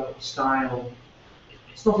flavor or style,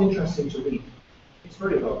 it's not interesting to read. It's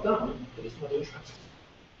very well done, but it's not interesting.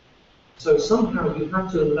 So somehow you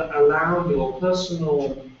have to allow your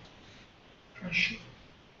personal passion.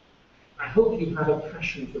 I hope you have a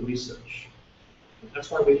passion for research.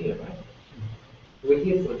 That's why we're here, right? We're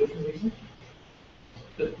here for a different reason.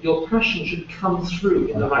 That your passion should come through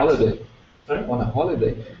in the writing. Sorry? On a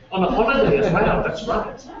holiday. On a holiday as well, that's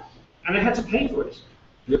right. And they had to pay for it.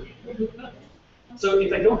 Yep. So if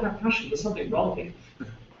they don't have passion, there's something wrong here.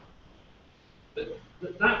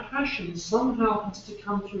 But that passion somehow has to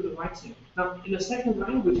come through the writing. Now, in a second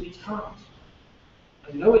language, it's hard.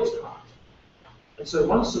 I know it's hard. And so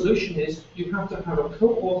one solution is you have to have a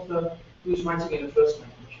co-author who's writing in a first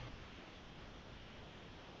language.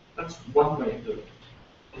 That's one way of doing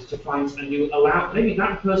it. Is to find, and you allow, maybe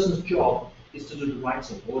that person's job is to do the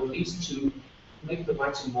writing, or at least to make the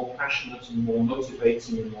writing more passionate and more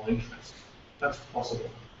motivating and more interesting. That's possible.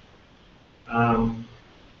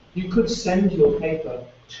 You could send your paper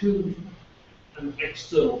to an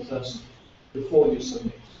external person before you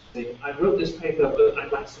submit. Say, I wrote this paper, but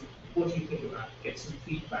I'd like some, what do you think about it? Get some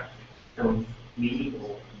feedback from me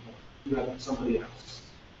or you have somebody else.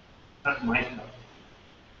 That might help.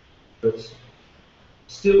 But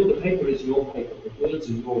still, the paper is your paper, the words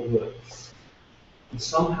are your words. And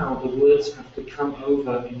somehow the words have to come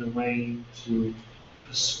over in a way to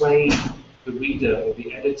persuade the reader or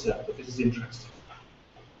the editor that this is interesting.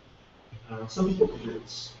 Some people can do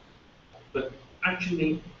this, but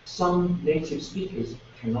actually some native speakers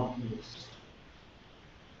cannot do this.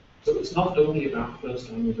 So it's not only about first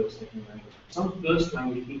language or second language. Some first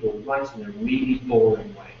language people write in a really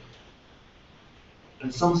boring way.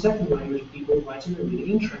 And some second language people write in a really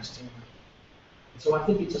interesting way. So I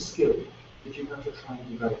think it's a skill that you have to try and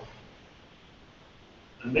develop.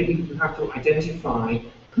 And maybe you have to identify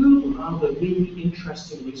who are the really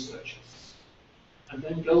interesting researchers, and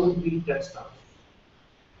then go and read their stuff,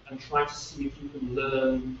 and try to see if you can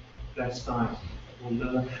learn their style, or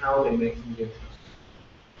learn how they make things interesting.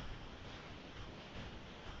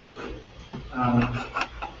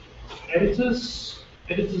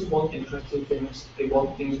 Editors want interesting things, they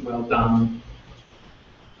want things well done,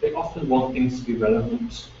 they often want things to be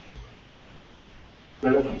relevant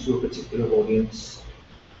to a particular audience.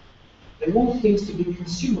 They want things to be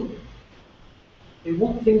consumable. They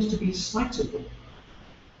want things to be citable.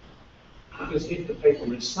 Because if the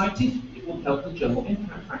paper is cited, it will help the journal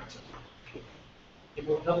impact factor. It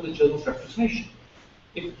will help the journal's reputation.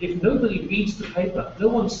 If nobody reads the paper, no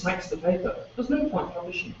one cites the paper, there's no point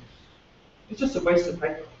publishing it. It's just a waste of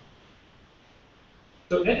paper.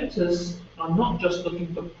 So editors are not just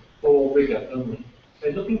looking for rigor only.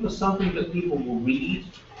 They're looking for something that people will read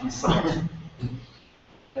and cite.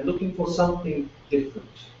 They're looking for something different.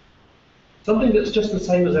 Something that's just the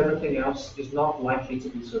same as everything else is not likely to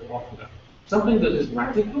be so popular. Something that is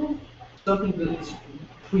radical, something that is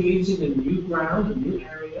creating a new ground, a new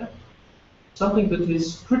area, something that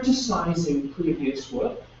is criticizing previous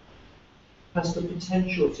work, has the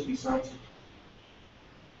potential to be cited.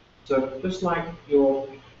 So just like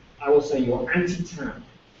I will say your anti-tab,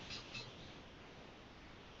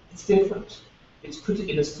 it's different.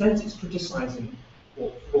 In a sense, it's criticizing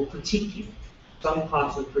or critiquing some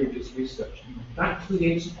parts of previous research. That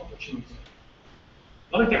creates an opportunity.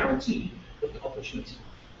 Not a guarantee, but an opportunity.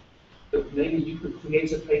 But maybe you could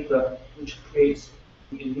create a paper which creates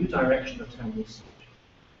a new direction of TAM research.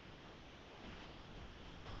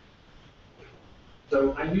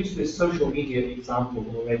 So I used this social media example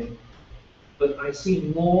already, but I see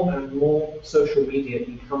more and more social media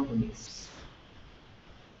in companies.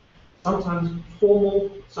 Sometimes formal,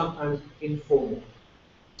 sometimes informal.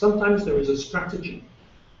 Sometimes there is a strategy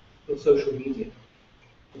for social media,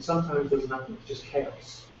 and sometimes there's nothing, it's just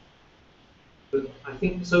chaos. But I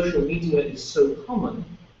think social media is so common,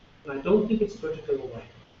 and I don't think it's going to go away.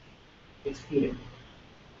 It's here.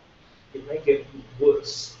 It may get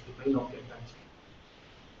worse. It may not get better.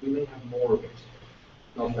 We may have more of it,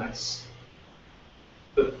 not less.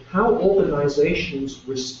 But how organizations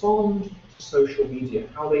respond to social media,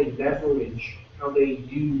 how they leverage, how they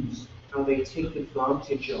use, how they take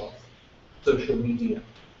advantage of social media,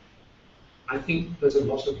 I think there's a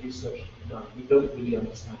lot of research to be done. We don't really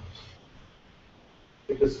understand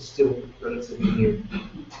it because it's still relatively new.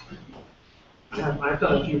 I've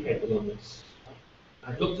done a few papers on this.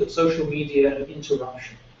 I've looked at social media and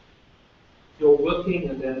interruption. You're working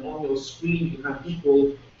and then on your screen you have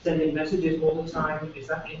people sending messages all the time. Is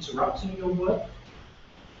that interrupting your work?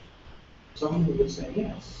 Some people would say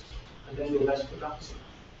yes, and then you're less productive.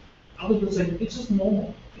 Others would say it's just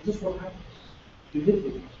normal. It's just what happens. You live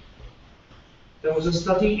with it. There was a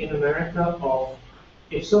study in America of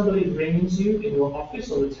if somebody rings you in your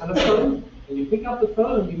office on the telephone, and you pick up the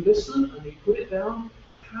phone and you listen and you put it down,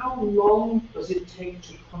 how long does it take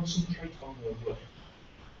to concentrate on your work?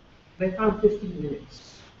 They found 15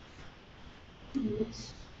 minutes. 15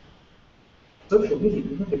 minutes. Social media,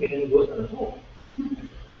 you never get any work done at all.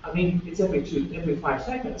 I mean, it's every 5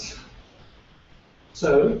 seconds.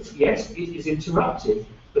 So, yes, it is interruptive,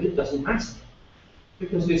 but it doesn't matter.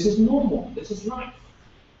 Because this is normal, this is life.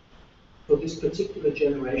 For this particular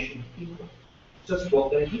generation of people. Just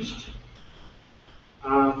what they're used to.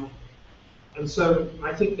 And so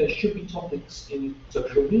I think there should be topics in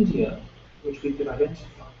social media which we could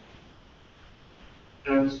identify.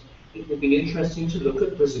 And it would be interesting to look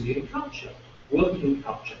at Brazilian culture, working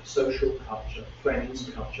culture, social culture, friends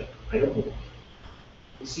culture, I don't know what.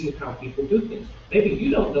 And see how people do things. Maybe you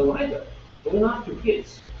don't know either. Go and ask your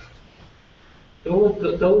kids.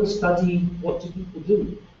 Go and study what do people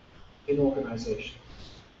do in organizations.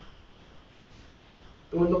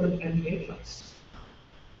 Go and look at the MBA class.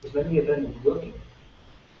 Because many of them are working.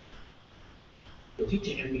 You're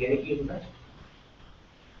teaching MBA even better.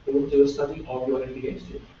 Go and do a study of your MBA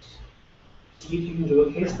students. See if you can do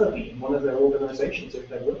a case study in one of their organizations if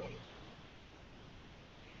they're working.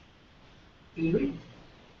 Do you read?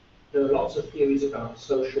 There are lots of theories about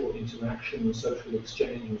social interaction and social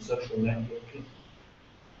exchange and social networking.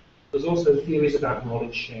 There's also theories about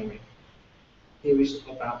knowledge sharing, theories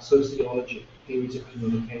about sociology, theories of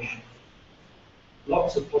communication.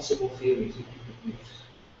 Lots of possible theories that you could use.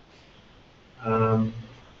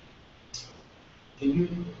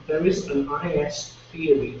 There is an IS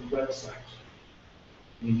theory website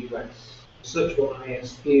in the US. Search for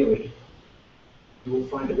IS theory. You will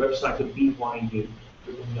find a website of BYU,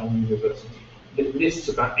 Brigham Young University. It lists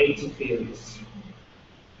about 80 theories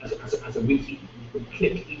as a wiki. You can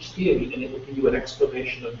click each theory and it will give you an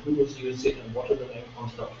explanation of who has used it and what are the main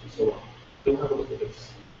constructs and so on. Go have a look at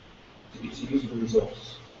this. It's a useful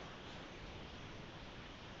resource.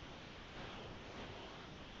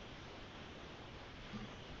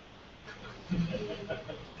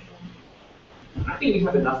 I think we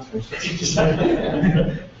have enough time.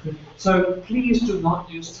 So please do not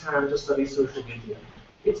use time to study social media.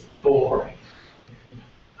 It's boring.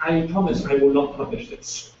 I promise I will not publish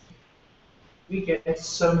this. We get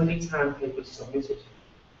so many TAM papers submitted,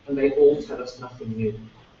 and they all tell us nothing new.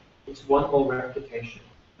 It's one more replication.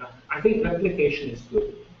 Now, I think replication is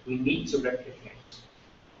good. We need to replicate,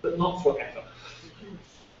 but not forever.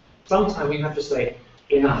 Sometime we have to say,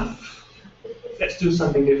 enough. Let's do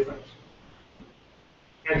something different.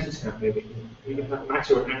 Anti-TAM, maybe. We can have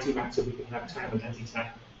matter and anti-matter, we can have TAM and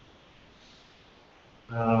anti-TAM.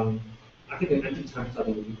 I think an anti-TAM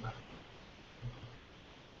study would be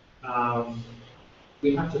fun.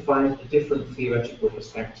 We have to find a different theoretical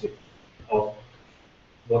perspective of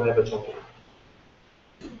whatever topic.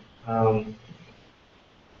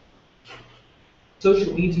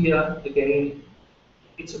 Social media, again,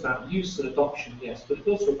 it's about use and adoption, yes, but it's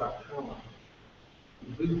also about power.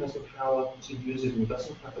 Who has the power to use it and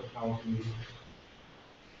doesn't have the power to use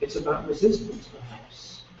it? It's about resistance,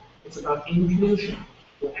 perhaps. It's about inclusion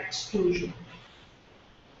or exclusion.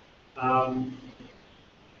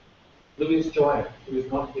 Louis Joyer, who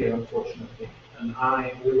is not here, unfortunately, and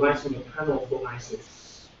we're writing a panel for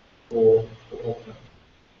ISIS for Auckland.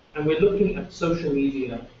 And we're looking at social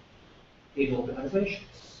media in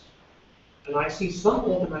organizations. And I see some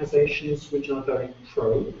organizations which are very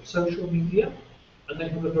pro-social media, and they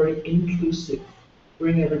have a very inclusive,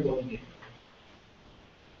 bring everybody in.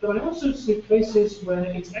 But I also see places where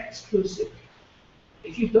it's exclusive.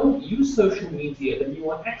 If you don't use social media, then you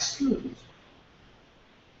are excluded.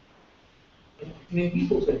 I mean,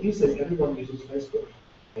 people say, these days everyone uses Facebook.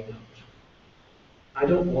 I don't. I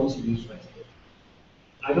don't want to use Facebook.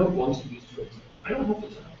 I don't want to use Twitter. I don't have the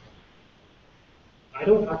time. I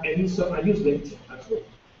don't have any, so I use LinkedIn, that's all.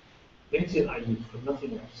 LinkedIn I use for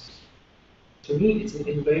nothing else. To me, it's an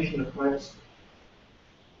invasion of privacy.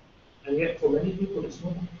 And yet, for many people, it's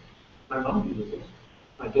not. My mum uses it.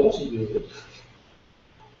 My daughter uses it.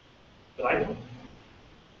 But I don't.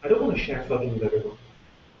 I don't want to share photos with everyone.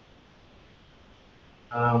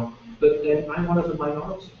 But then I'm one of the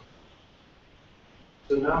minority.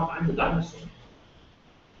 So now I'm the dinosaur.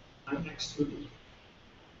 I'm excluded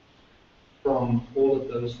from all of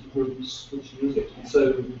those groups which use it. And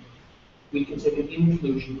so we can take an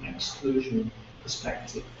inclusion-exclusion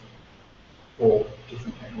perspective for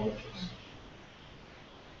different technologies.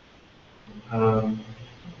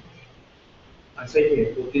 I say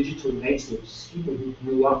here, for digital natives, people who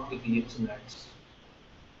grew up with the internet,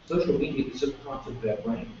 social media is just part of their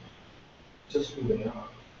brain, just who they are.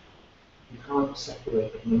 You can't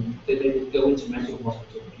separate them. They would go into mental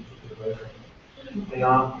hospital if you took it away from them. They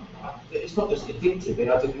are, it's not just addicted, they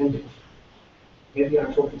are dependent. Maybe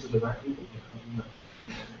I'm talking to the right people here, I don't know.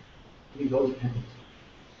 Maybe you're dependent.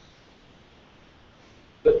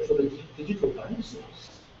 But for the digital dinosaurs,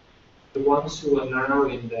 the ones who are now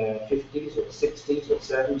in their 50s or 60s or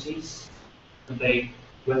 70s, and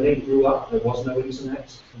when they grew up, there was no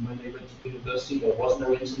internet, and when they went to university, there was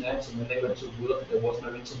no internet, and when they went to work, there was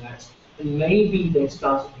no internet, and maybe they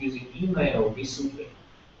started using email recently,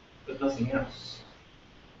 but nothing else.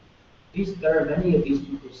 There are many of these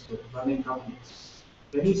people still running companies.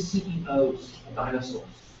 Many CEOs are dinosaurs.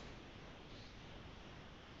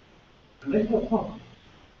 And they have fun.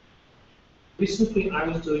 Recently, I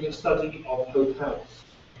was doing a study of hotels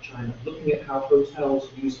in China, looking at how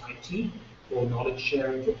hotels use IT for knowledge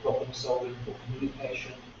sharing, for problem solving, for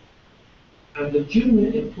communication. And the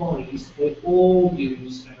junior employees, they all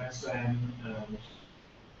use MSN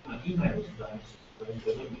and emails for that.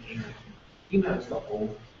 They don't use email. Email is not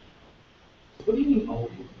old. What do you mean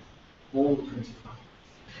old? More than 25.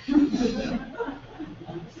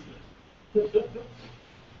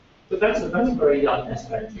 But that's a very young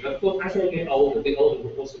perspective. Of course, as they get older, the older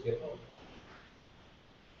will also get older.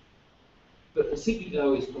 But the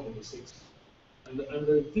CEO is probably 60. And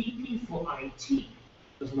the VP for IT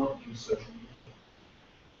does not use social media.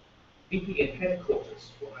 VP in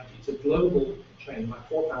headquarters for IT, it's a global chain, like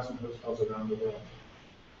 4,000 hotels around the world.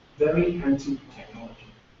 Very anti-technology.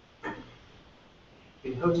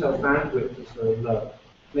 The hotel bandwidth is very low.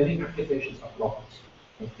 Many applications are blocked.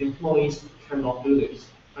 Employees cannot do this.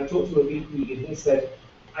 I talked to a VP and he said,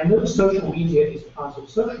 I know social media is part of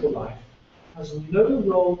social life, has no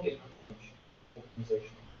role in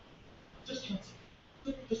organization. Just chance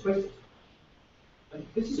it. Just waste it. And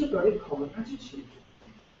this is a very common attitude,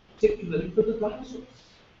 particularly for the dinosaurs.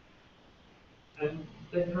 And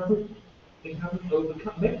they haven't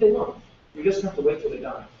overcome, maybe they won't. We just have to wait till they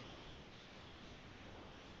die.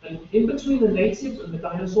 And in between the natives and the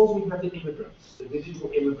dinosaurs, we have the immigrants, the digital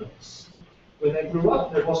immigrants. When they grew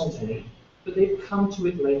up, there wasn't any, but they've come to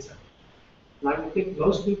it later. And I would think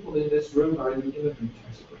most people in this room are in the immigrant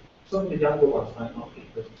category. Some of the younger ones might not be,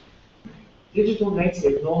 but digital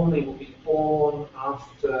native normally will be born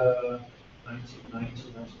after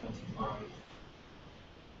 1990, 1995.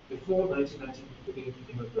 Before 1990, people would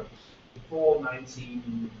be immigrants. Before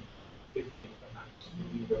 1950, perhaps,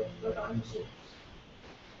 would be the dinosaurs.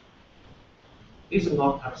 These are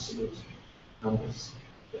not absolute numbers.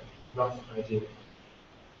 Rough idea.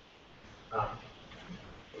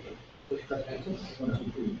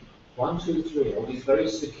 One, two, three. All these very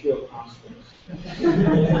secure passwords.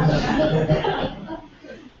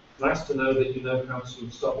 Nice to know that you know how to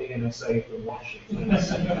stop the NSA from watching.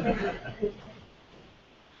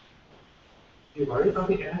 You worried about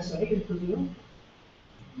the NSA in Brazil?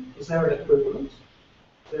 Is there an equivalent?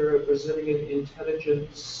 Is there a Brazilian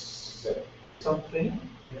intelligence something?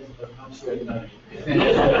 Yes, but I'm sure it not.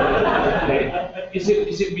 Okay. Is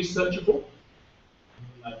it researchable?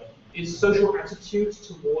 Is social attitudes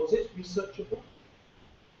towards it researchable?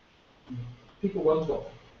 People won't talk.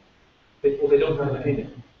 Or they don't have an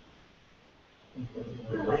opinion.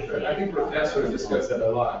 I think professors discuss that a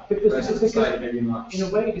lot. Because Maybe not. in a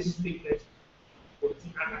way, this is big data. Well, it's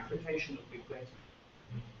an application of big data.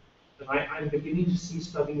 And I'm beginning to see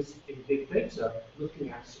studies in big data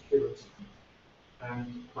looking at security and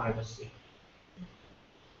privacy.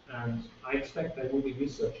 And I expect there will be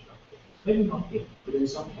research about this. Maybe not here, but in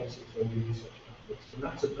some cases there will be research about this.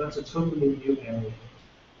 And that's a totally new area,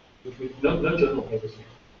 which no journal papers yet.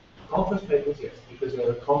 Conference papers, yes, because there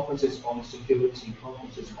are conferences on security,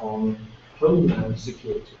 conferences on homeland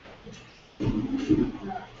security.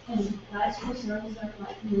 And price concerns are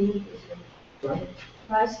quite new in Brazil. Right?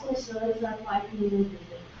 Price concerns are quite new in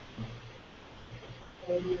Brazil.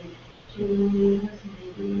 And 2 years,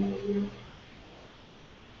 maybe a year.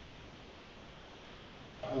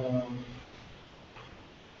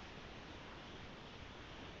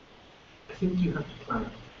 I think you have to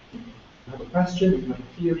plan. You have a question, you have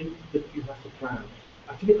a theory, that you have to plan.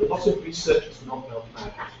 I think a lot of research is not well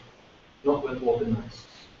planned, not well organized.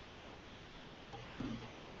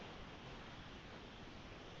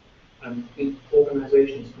 And in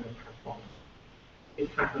organizations kind of have on. It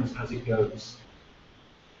happens as it goes.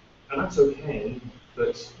 And that's okay,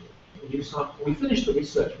 but when we finish the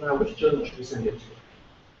research now, which journal should we send it to?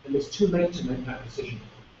 And it's too late to make that decision.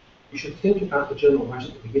 You should think about the journal right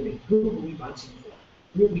at the beginning. Who are we writing for?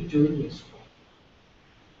 Who are we doing this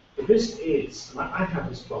for? The risk is, and I have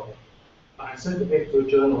this problem, I send the paper to a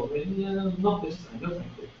journal, yeah, not this time, no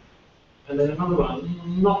thank you. And then another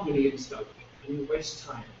one, not really in scope. And you waste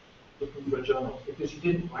time looking for a journal because you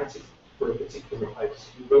didn't write it for a particular place.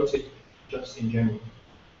 You wrote it just in general.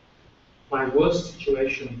 My worst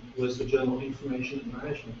situation was the journal Information and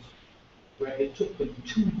Management, where it took them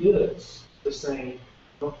 2 years to say,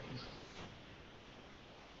 not interested.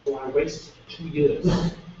 So I wasted 2 years,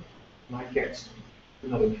 and I get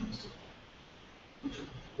not interested.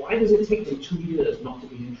 Why does it take them 2 years not to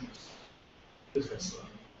be interested? Because they're slow,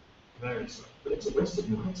 very slow. But it's a waste of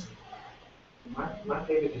my time. My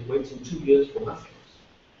paper is waiting 2 years for nothing.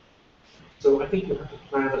 So I think you have to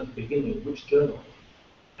plan at the beginning which journal.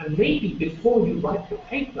 And maybe before you write the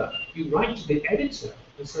paper, you write to the editor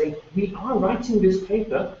and say, we are writing this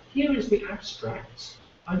paper, here is the abstract,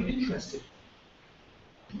 are you interested?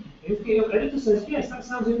 If the editor says, yes, that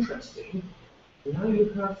sounds interesting, now you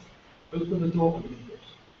have opened the door a little bit.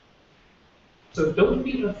 So don't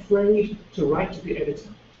be afraid to write to the editor.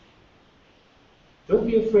 Don't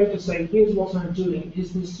be afraid to say, here's what I'm doing,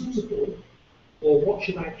 is this suitable? Or what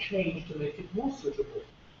should I change to make it more suitable?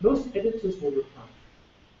 Most editors will reply.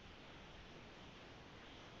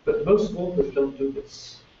 But most authors don't do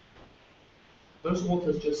this. Most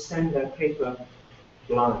authors just send their paper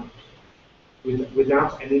blind,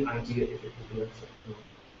 without any idea if it will be accepted.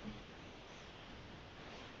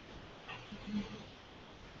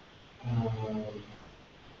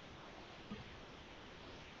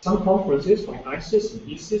 Some conferences, like ISIS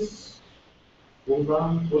and ISIS, will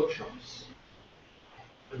run workshops.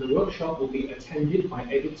 And the workshop will be attended by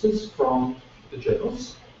editors from the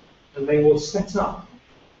journals, and they will set up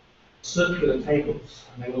circular tables.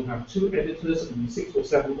 And they will have 2 editors and 6 or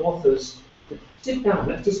 7 authors. Sit down,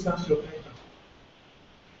 let's discuss your paper.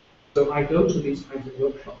 So I go to these kinds of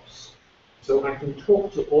workshops. So I can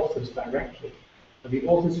talk to authors directly. And the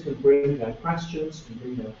authors can bring their questions, can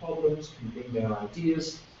bring their problems, can bring their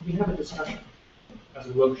ideas. We have a discussion as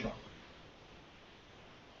a workshop.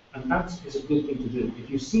 And that is a good thing to do. If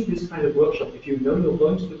you see this kind of workshop, if you know you're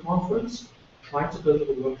going to the conference, try to go to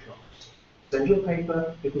the workshop. Send your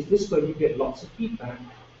paper, because this way you get lots of feedback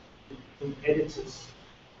from editors.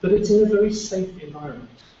 But it's in a very safe environment.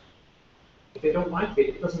 If they don't like it,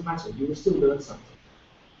 it doesn't matter. You will still learn something.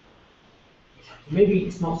 Maybe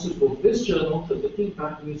it's not suitable for this journal, but the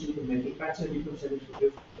feedback means you can make it better and you can send it to a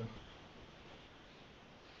different journal.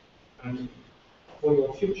 And for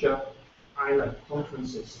your future ISLA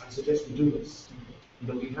conferences, I suggest you do this.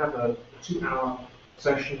 That we have a 2-hour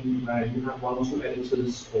session where you have 1 or 2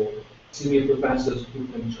 editors or senior professors who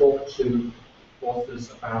can talk to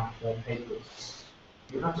authors about their papers.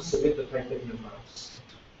 You have to submit the paper in advance,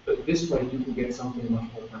 but this way you can get something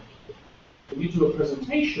much more practical. When you do a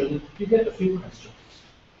presentation, you get a few questions,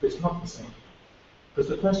 but it's not the same. Because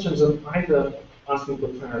the questions are either asking for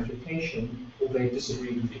clarification or they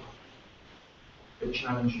disagree with you. They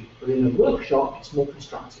challenge you. But in a workshop, it's more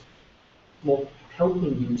constructive, more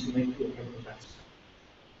helping you to make your paper better.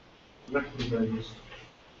 And that can be very useful.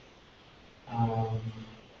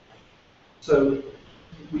 So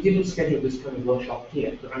we didn't schedule this kind of workshop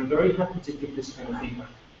here, but I'm very happy to give this kind of feedback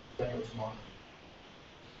today or tomorrow.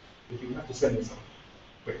 But you have to send me something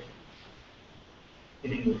quickly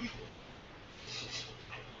in English.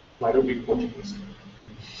 Why don't we Portuguese?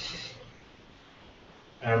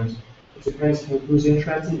 And it depends who's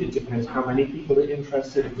interested, it depends how many people are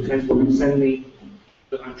interested, it depends what you send me.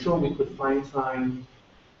 But I'm sure we could find time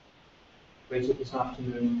later this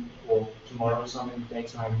afternoon or tomorrow, some in the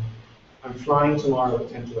daytime. I'm flying tomorrow at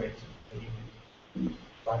 10 to 8 evening.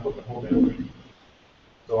 So I've got the whole day free.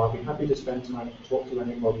 So I'll be happy to spend time to talk to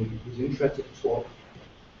anybody who's interested to talk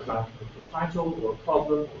about a title or a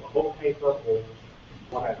problem or a whole paper or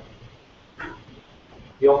whatever.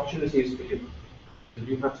 The opportunity is for you. And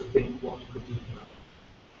you have to think what you could do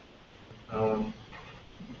about it.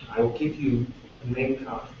 I will give you a name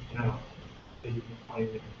card now so you can find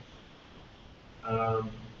it.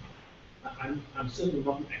 I'm certainly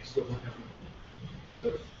not an expert on everything,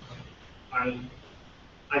 but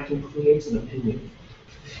I can create an opinion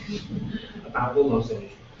about almost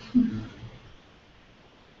anything.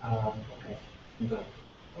 Okay, I'm done.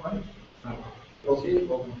 All right. Okay,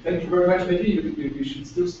 well, thank you very much. Maybe you should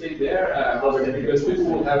still stay there, because people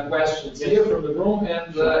will have questions here from the room,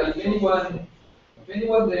 and if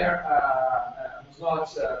anyone there who's not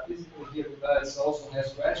physically here with us also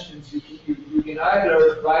has questions, you can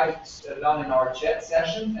either write it down in our chat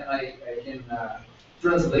session, and I can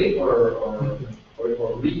translate or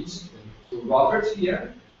read to Robert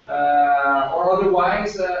here, or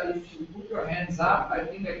otherwise, if you put your hands up, I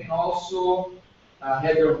think I can also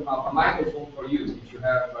have a microphone for you if you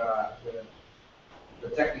have the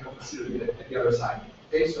technical facility at the other side.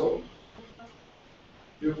 Okay, so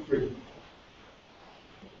feel free.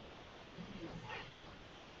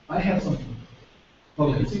 I have something.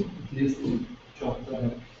 Okay, please. Sure.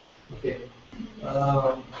 Okay.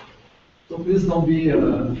 So please don't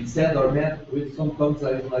be sad or mad with some comments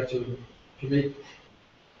I would like to make.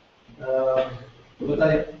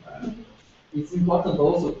 But it's important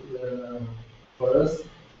also for us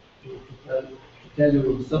to tell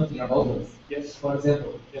you something about us. Yes. For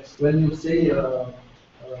example, Yes. when you say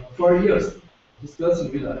 4 years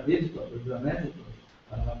discussing with an editor, with an editor,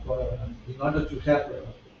 in order to have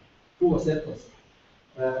full acceptance,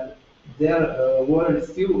 there were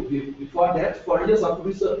still, before that, 4 years of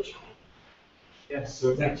research. Yes,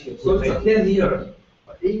 so that's it. So it's a 10-year,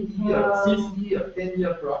 8-year, 6-year,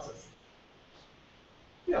 10-year process.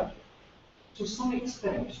 Yeah. To some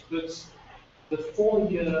extent, that the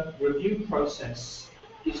 4-year review process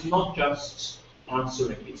is not just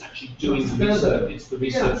answering, it's actually doing the research. It's the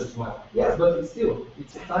research Yes. as well. Yes, but still,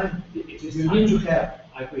 it's a time It is you time. need to have.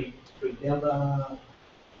 I agree. And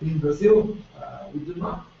in Brazil, we do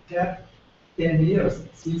not have 10 years,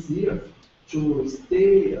 6 years to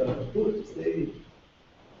stay good, stay.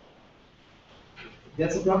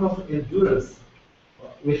 That's a problem of endurance.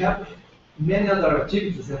 We have many other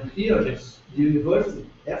activities, and here Yes. the university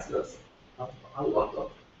asks us a lot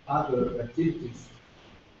of other activities.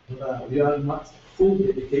 And, we are not fully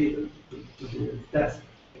dedicated to the task.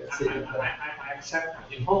 I accept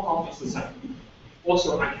that. In Hong Kong, it's the same.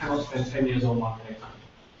 Also, I cannot spend 10 years on one paper.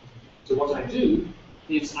 So what I do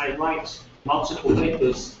is I write multiple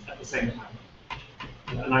papers at the same time.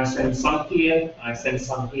 And I send some here, I send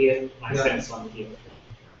some here, I send some here.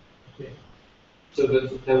 Okay. So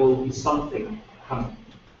that there will be something coming.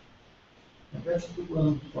 That's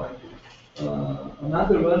one point.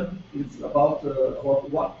 Another one is about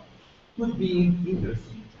what could be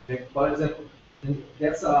interesting. Like, for example, and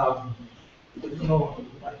that's I don't know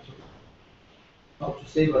how to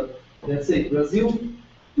say, but let's say Brazil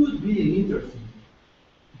could be interesting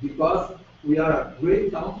because we are a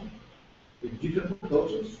great country with different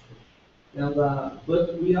cultures, and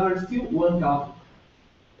but we are still one country.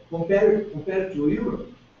 Compared to Europe,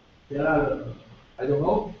 there are I don't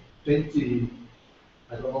know 20.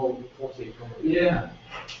 I don't know, 40, yeah,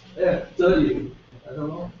 30, I don't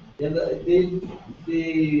know. And they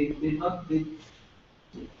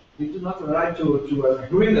do not arrive to an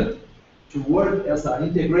agreement to work as an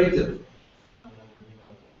integrated.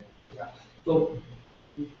 Yeah. So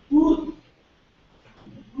it could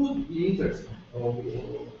be interesting.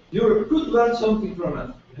 Europe could learn something from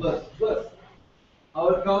us, but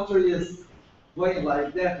our country is going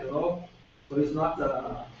like that, So it's not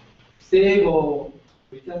stable.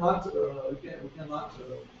 We cannot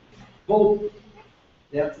hope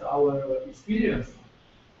that our experience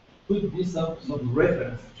could be some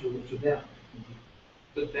reference to them.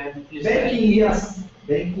 But then is Banking, yes.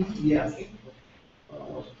 Banking, yes.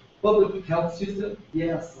 Public health system,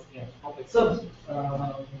 yes. yes, public Some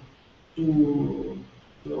to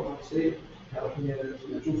say help me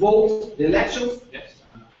to vote the elections. yes.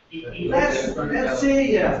 Let's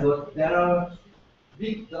say yes, but there are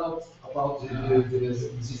big doubts about the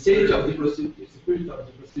state of the procedure, the spirit of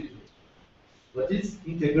the procedure. But it's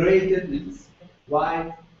integrated, it's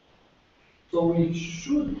wide, so we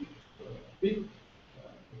should pick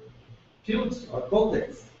fields or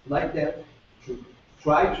contexts like that to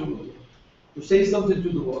try to say something to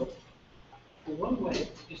the world. Well, one way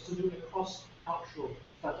is to do a cross-cultural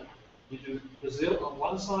study. You do Brazil on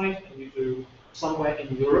one side, and you do somewhere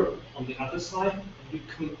in Europe on the other side, and you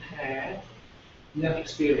compare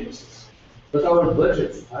experiences. But our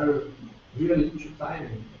budgets are really too tiny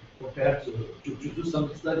compared to do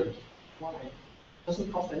some study. Why? It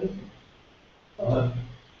doesn't cost anything. Why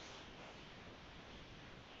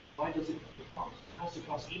does it cost? It has to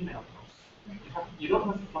cost email costs. You don't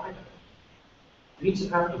have to fly there. You need to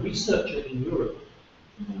have a researcher in Europe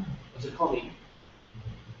as a colleague?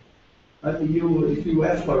 I think if you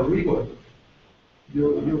ask for rigor,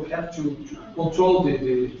 you have to control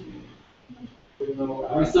the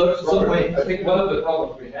research in some way. I think one of the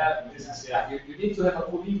problems we have in this is you need to have a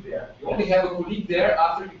colleague there. You only have a colleague there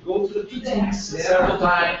after you go to the meetings several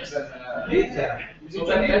times. And,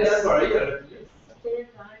 So I need that for a year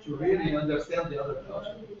to really understand the other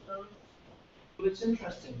culture. Well, it's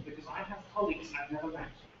interesting because I have colleagues I've never met.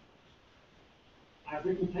 I've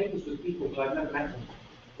written papers with people, but I've never met them.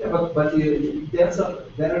 Yeah, but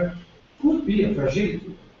there could be a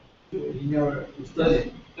fragility in your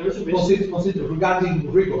study. There is a risk. Consider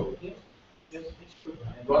regarding rigor. Yes, yes, it's true.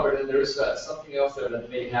 And Robert, and there is something else there that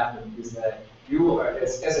may happen is that you,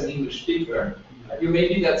 as an English speaker, you may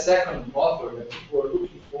be that second author that people are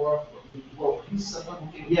looking for. Well, he's someone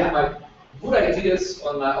who can give my good ideas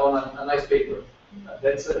on a nice paper.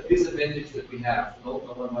 That's a disadvantage that we have. No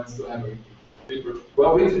one wants to have a paper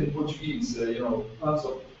well written in Portuguese.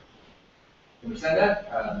 So understand that?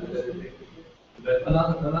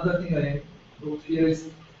 Another thing I wrote here is,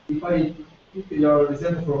 if I took your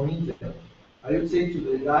example from India, I would say to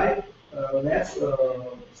the guy, let's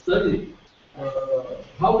study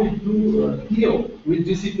how we do deal with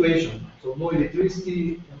this situation. So no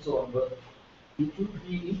electricity and so on, but it would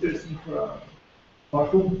be interesting for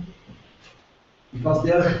whom? Because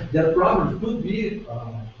their problem could be,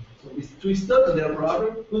 to study their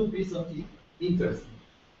problem could be something interesting.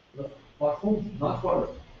 But for whom? Not for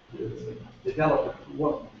the developer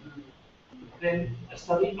work. Then a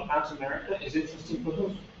study about America is interesting for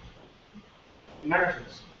whom?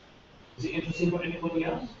 Americans. Is it interesting for anybody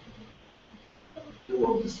else? The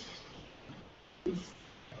world is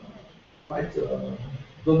quite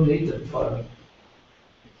dominated for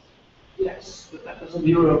Yes, but that doesn't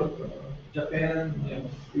mean Europe, Japan,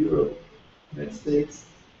 Europe, United States.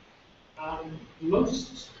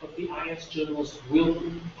 Most of the IS journals will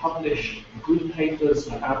publish good papers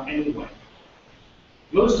about anyway.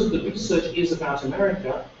 Most of the research is about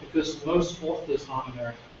America because most authors are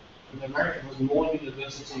American. And America has more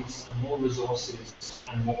universities, more resources,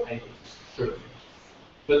 and more papers. True.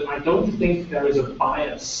 But I don't think there is a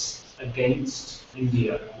bias against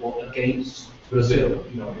India or against Brazil.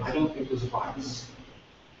 No, I don't think there's a bias.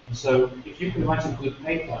 And so if you can write a good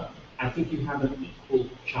paper, I think you have an equal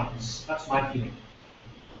chance. That's my feeling.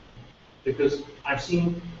 Because I've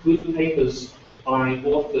seen good papers by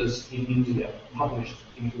authors in India published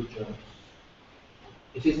in good journals.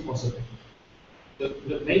 It is possible.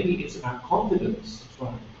 But maybe it's about confidence as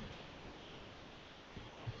well.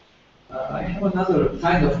 I have another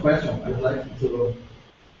kind of question I'd like to,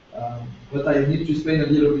 but I need to explain a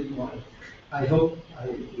little bit more. I hope I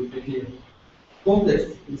will be clear.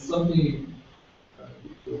 Context is something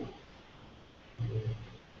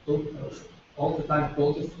all the time.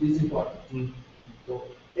 Context is important. So,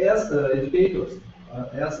 as educators,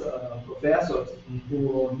 as professors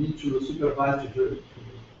who need to supervise to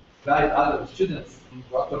guide other students,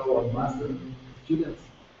 doctoral or master students,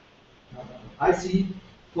 I see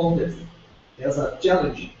context as a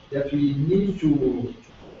challenge that we need to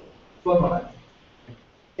formalize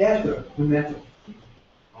after the method.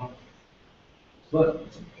 But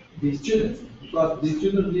the students, because the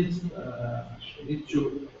student need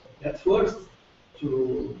to, at first,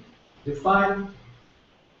 to define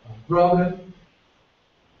problem,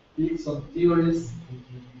 pick some theories,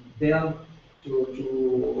 then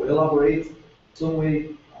to elaborate some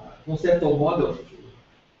way conceptual models to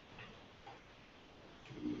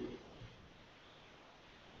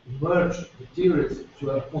merge the theories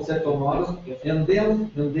to a conceptual models, and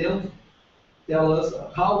then tell us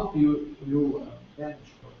how you manage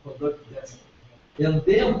or conduct that, and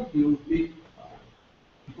then you pick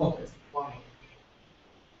the context. Why?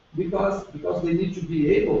 Because they need to be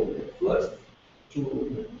able at first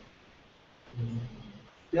to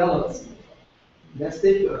tell us. Let's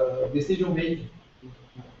take decision making.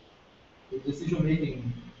 The decision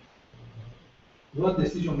making, one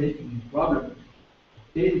decision making problem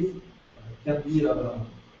case can be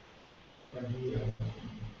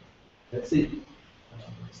let's say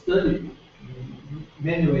studied in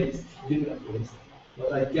many ways, different ways.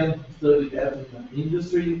 But I can study that in an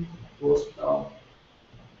industry, hospital,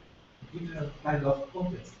 different kind of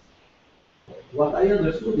context. What I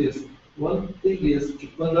understood is, one thing is to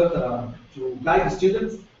conduct, to guide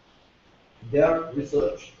students, their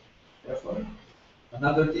research effort.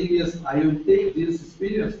 Another thing is I will take this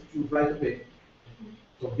experience to write a paper.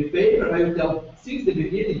 So the paper I will tell since the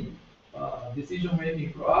beginning,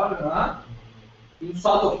 decision-making problem in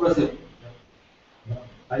south of Brazil.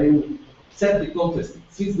 I will set the context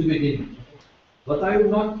since the beginning. But I will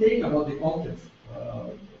not think about the context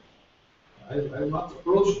I will not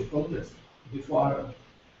approach the contest before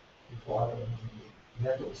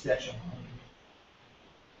method section.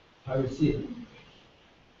 How you see it?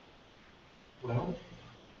 Well,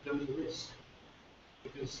 there is a risk.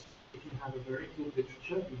 Because if you have a very good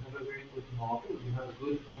literature, you have a very good model, you have a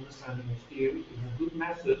good understanding of theory, you have a good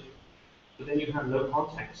method, but then you have no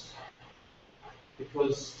context.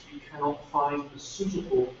 Because you cannot find a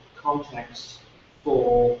suitable context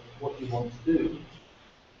for what you want to do.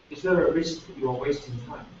 Is there a risk that you are wasting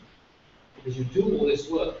time? Because you do all this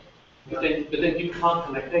work, but then you can't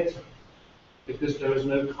collect data. Because there is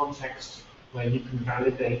no context where you can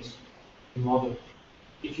validate the model.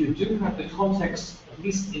 If you do have the context, at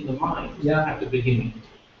least in the mind, at the beginning,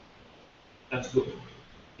 that's good.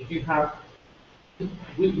 If you have,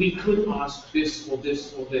 we could ask this or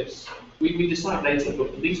this or this. We decide later, but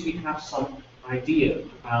at least we have some idea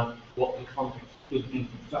about what the context could be.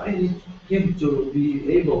 So I need him to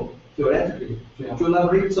be able, theoretically, to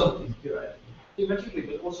elaborate something theoretically. Theoretically,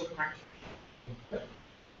 but also practically.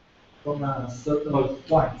 From a certain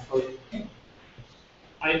point.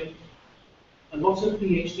 A lot of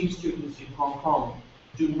PhD students in Hong Kong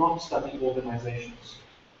do not study organizations.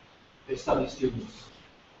 They study students.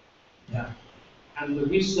 Yeah. And the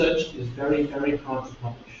research is very, very hard to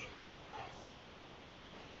publish.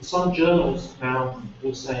 Some journals now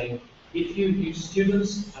will say, if you use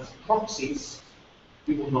students as proxies,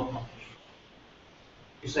 we will not publish.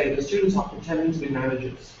 You say the students are pretending to be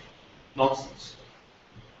managers. Nonsense.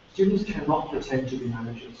 Students cannot pretend to be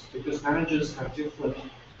managers because managers have different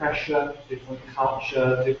pressure, different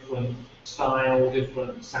culture, different style,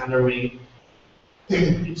 different salary.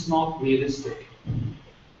 It's not realistic.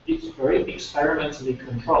 It's very experimentally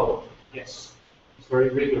controlled, yes. It's very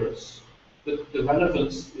rigorous. But the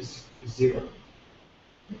relevance is zero.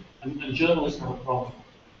 And journals have a problem.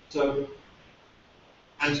 So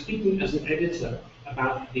I'm speaking as an editor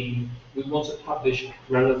about we want to publish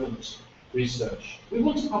relevant research. We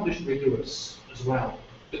want to publish rigorous as well.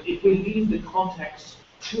 But if we leave the context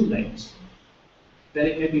too late, then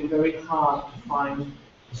it may be very hard to find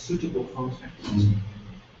a suitable context.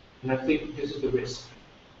 And I think this is the risk.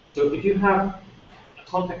 So if you have a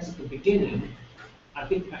context at the beginning, I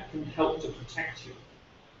think that can help to protect you.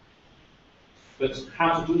 But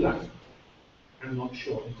how to do that, I'm not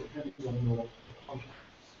sure. It depends on your context.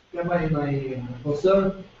 Yeah, my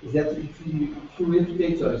concern is that if you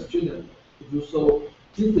educate your student to do so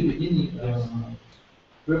since the beginning,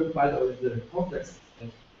 preoccupied with the context,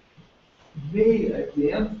 may at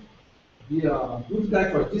the end be a good guy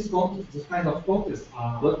for this context, this kind of context,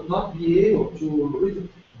 but not be able to read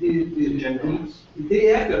the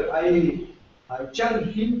day after I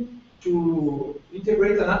challenge him to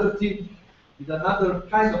integrate another thing with another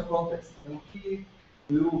kind of context, and he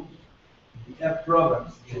will have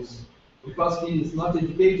problems because he is not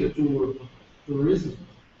educated to reason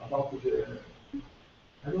about the,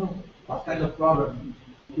 I don't know what kind of problem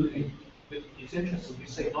could be. But it's interesting, you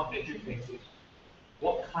say not educated.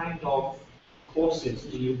 What kind of courses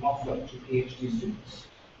do you offer to PhD students?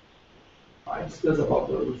 I discuss about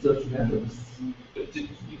the research methods. But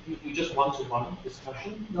you just one-to-one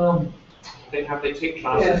discussion? No. They take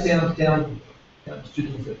classes? Yeah, 10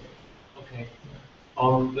 students. Okay.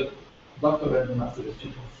 On the doctor and master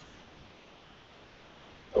students.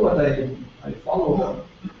 What I follow,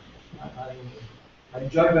 I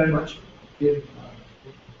enjoy very much hearing.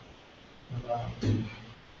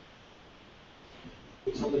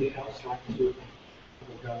 Would somebody else like to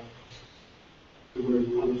go?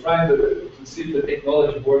 I'm trying to see if the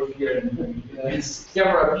technology works here, and his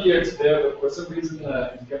camera appears there, but for some reason his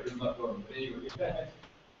camera is not going. But anyway,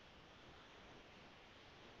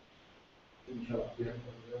 you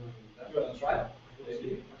want to try?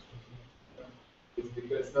 It's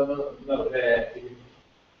because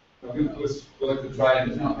he was going to try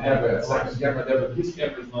and have a second camera there, but his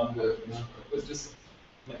camera is not good. It was just.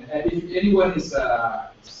 And if anyone is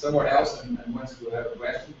somewhere else and wants to have a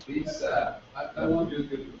question, please. I want you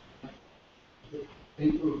to.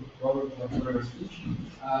 Thank you, Robert, for your speech,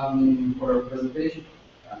 for your presentation.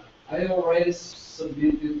 I already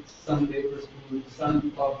submitted some papers to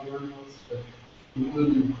some top journals,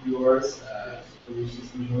 including yours, the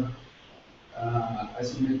System Journal. I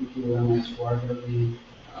submitted to MS Quarterly,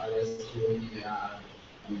 ISLA,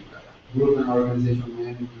 Group and Organizational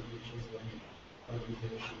Management, which is an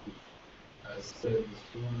organization studies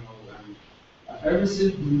journal, and I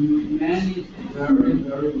received many very,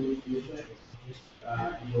 very good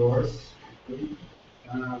feedback, yours,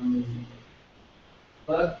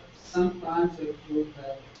 but sometimes I feel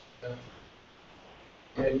that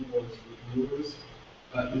it was reviewers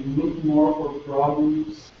You look more for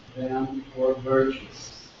problems than for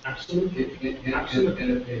virtues Absolutely. in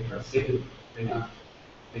the papers. They do. They do. Uh,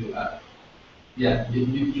 They do. Yeah,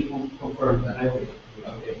 you can confirm that. I agree.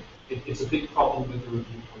 Okay. It's a big problem with the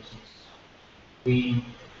review process. We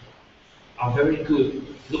are very good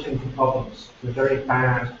looking for problems. We're very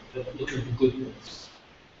bad at looking for good things.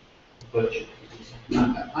 Virtue.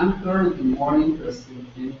 I'm currently more interested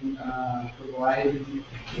in providing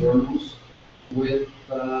journals with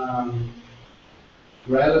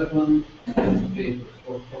relevant papers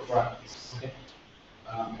for practice. Okay.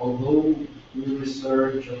 Although we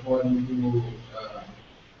research according to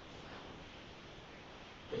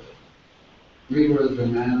rigorous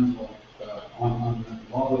demands of, on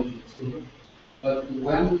methodology, etc. But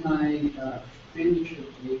when I finish a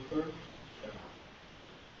paper,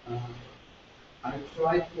 uh, I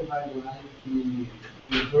try to highlight the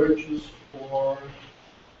virtues for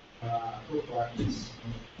practice.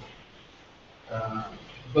 Uh,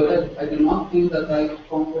 but I do not think that I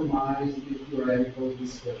compromise the theoretical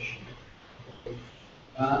discussion.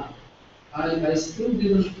 Uh, I still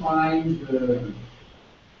didn't find the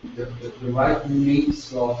right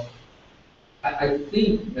mix of. I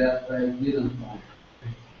think that I didn't find,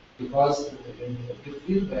 because the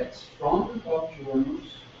feedbacks from the top journals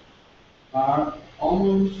are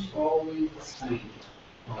almost always the same.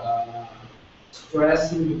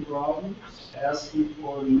 Stressing the problems, asking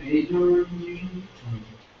for major revision,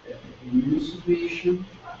 new submission,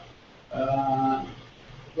 but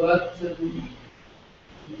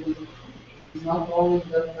it's not always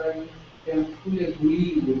that I can fully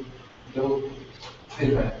agree with those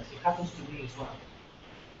feedbacks. It happens to me as well.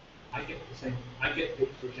 I get the same. I get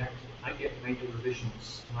papers rejected. I get major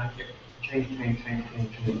revisions, and I get change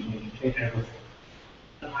everything.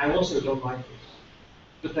 And I also don't like this.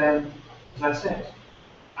 But then, as I said,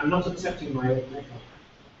 I'm not accepting my own paper.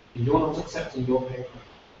 You're not accepting your paper.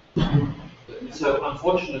 So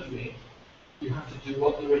unfortunately, you have to do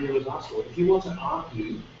what the reviewers ask for. If you want to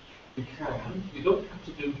argue, you can. You don't have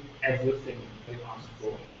to do everything they ask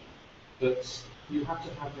for. But you have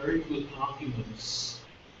to have very good arguments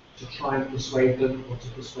to try and persuade them or to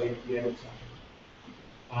persuade the editor.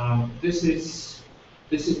 This is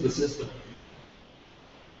the system.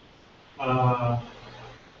 I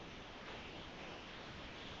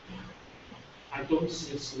don't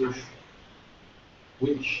see a solution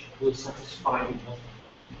which will satisfy the author.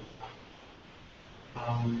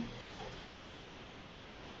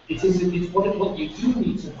 It's what you do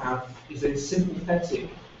need to have is a sympathetic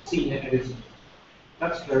senior editor.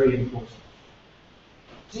 That's very important.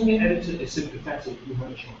 Senior editor is sympathetic, you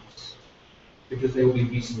have a chance, because they will be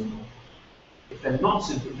reasonable. If they're not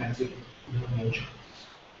sympathetic, you have no chance.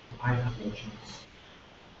 I have no chance.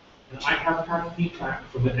 And I have had feedback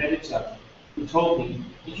from an editor who told me,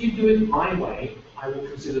 if you do it my way, I will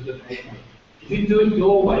consider the paper. If you do it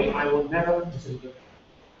your way, I will never consider the paper.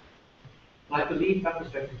 And I believe that was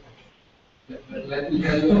very effective. Let me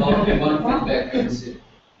tell you about one feedback I received.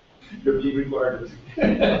 You're being recorded.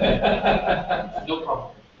 No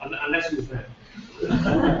problem, unless he was there.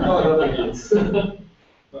 No, no, yes.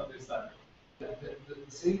 Not this time. The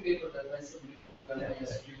same paper that I submitted when I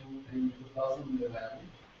asked you in 2011,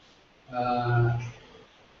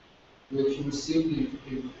 which received a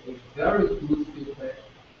very good feedback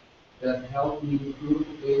that helped me improve the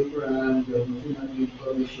paper and ultimately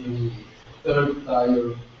publish a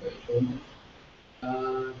third-tier journal.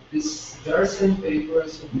 This very same paper I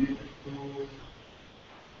submitted to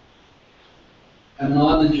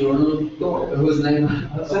another journal whose name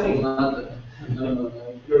no.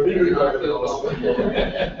 You're being regarded also.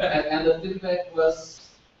 And the feedback was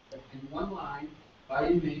in one line by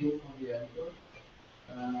email from the editor,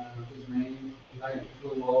 whose name I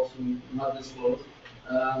will also not disclose.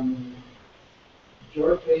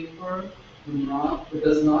 Your paper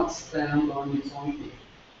does not stand on its own feet.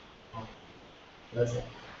 That's it.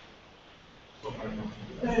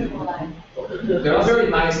 They're very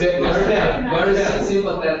nice. Very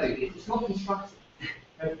sympathetic. It's not constructive.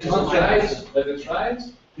 Not tried. Have you tried?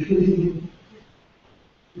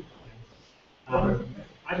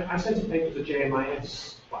 I sent a paper to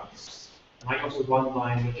JMIS once, and I got a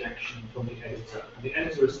one-line rejection from the editor. And the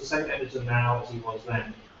editor is the same editor now as he was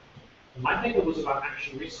then. And my paper was about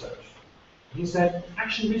action research. And he said,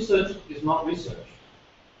 action research is not research.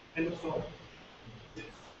 End of story.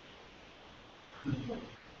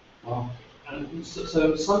 Wow. And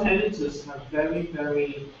so some editors have very,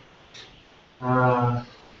 very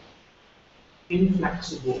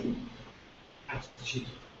inflexible attitude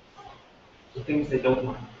to things they don't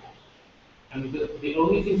like. And the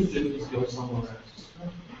only thing to do is go somewhere else.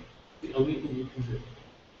 The only thing you can do.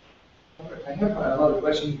 I have another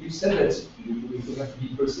question. You said that we have to be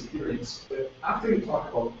perseverant, but after you talk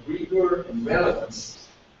about rigor and relevance,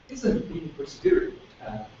 isn't being perseverant?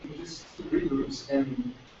 You just rigorous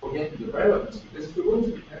and forget the relevance, because if we're going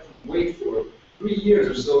to have to wait for 3 years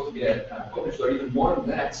or so to get published, or even more than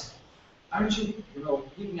that, aren't you,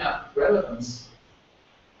 giving up relevance?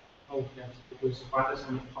 Oh, yes, because by the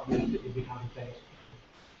time it's published, it will be out of date.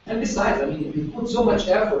 And besides, I mean, you put so much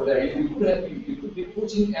effort there. You could be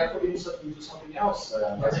putting effort into something else,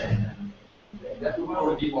 and that would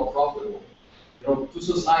probably be more profitable, to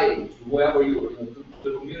society, to whoever to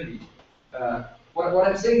the community. What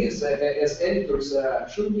I'm saying is, as editors,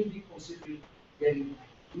 shouldn't we be considering getting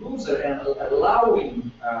looser and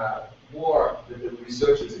allowing more the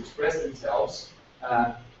researchers express themselves,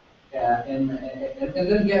 and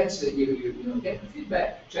then get get the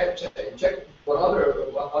feedback, check what other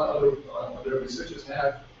researchers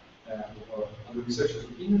have, or other researchers'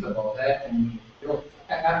 opinions about that, and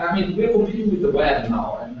I mean, we're competing with the web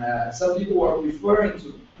now, and some people are referring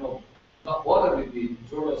to not bother with the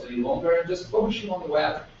journals any longer and just publishing on the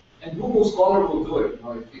web. And Google Scholar will do it.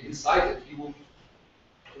 If he decides it, he will.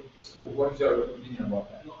 What's your opinion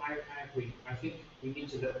about that? No, I agree. I think we need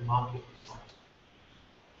to let the market decide.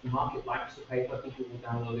 The market likes the paper, people will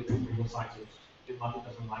download it, people will cite it. If the market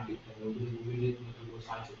doesn't like it, then nobody will read it, nobody will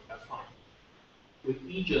cite it. That's fine. With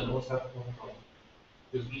e-journals, that's one problem.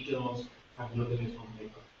 Because e-journals have no limit on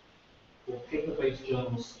paper. For paper-based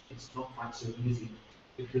journals, it's not quite so easy,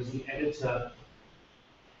 because the editor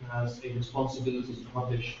has a responsibility to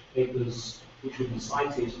publish papers which will be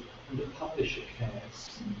cited, and the publisher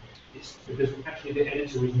cares. It's because actually the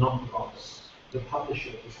editor is not the boss, the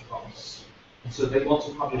publisher is the boss. And so they want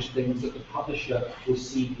to publish things that the publisher will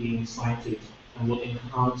see being cited and will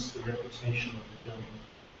enhance the reputation of the journal.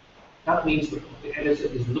 That means that the editor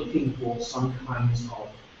is looking for some kinds of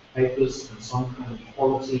papers and some kind of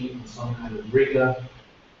quality and some kind of rigor,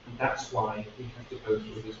 and that's why we have to go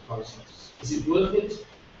through this process. Is it worth it?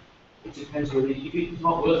 It depends really. If it's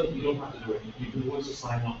not worth it, you don't have to do it. You can always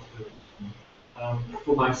decide not to do it.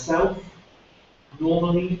 For myself,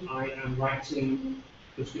 normally I am writing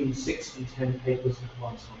between 6 and 10 papers at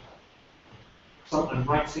one time. Some I'm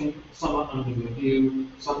writing, some are under review,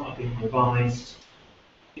 some are being revised.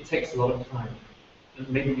 It takes a lot of time. And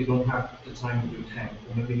maybe we don't have the time to do 10,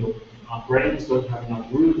 or maybe our brains don't have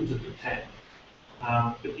enough room to do 10.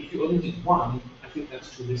 But if you only did one, I think that's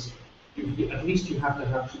too risky. At least you have to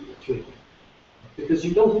have 2 or 3. Because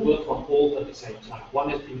you don't work on all at the same time. One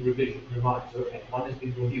has been revised, okay. One has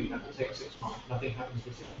been reviewed, that will take 6 months. Nothing happens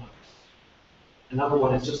for 6 months. Another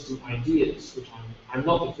one is just some ideas, which I'm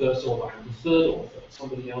not the first author, I'm the third author.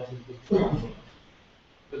 Somebody else is the fourth author.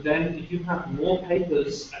 But then if you have more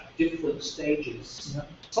papers at different stages,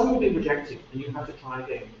 some will be rejected and you have to try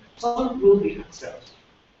again. Some will be accepted.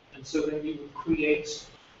 And so then you will create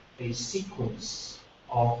a sequence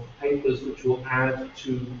of papers which will add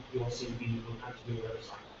to your CV, will add to your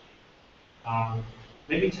website.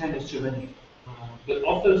 Maybe 10 is too many. But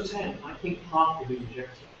of those 10, I think half will be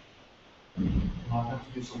rejected. And I'll have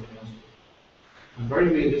to do something else. I'm very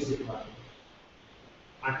realistic about it.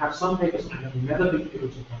 I have some papers I have never been able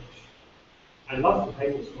to publish. I love the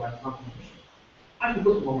papers, but I can't publish them. I can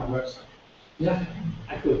put them on my website. Yeah,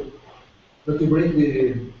 I could. but to bring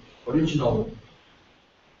the original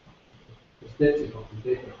aesthetic of the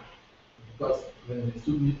paper, because when we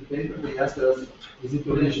submit the paper, they ask us, is it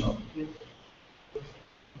original?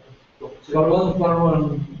 For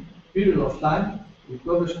one period of time, we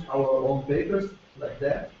publish our own papers like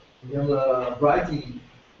that, and then writing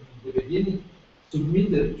in the beginning,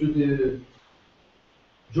 submitted to the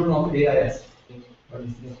journal of AIS, for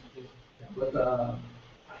instance. But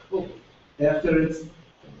after it's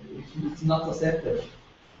not accepted,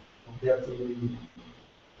 that we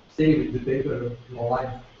save the paper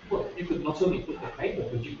online. Well, you could not only put the paper,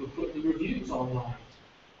 but you could put the reviews online.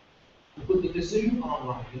 You put the decision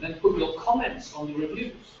online, and then put your comments on the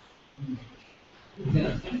reviews.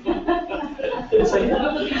 It's like,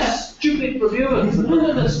 look at these stupid reviewers, and look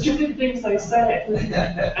at the stupid things they say,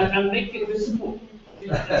 and make it visible.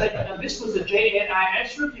 Like, and this was a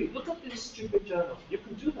JNIS review. Look at this stupid journal. You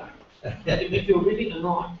can do that if you're really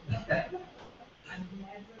annoyed.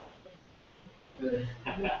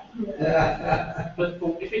 But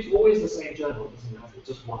if it's always the same journal, it doesn't matter. It's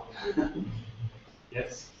just one.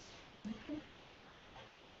 Yes.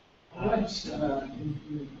 All right.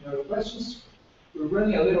 Questions? We're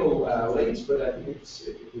running a little late, but I think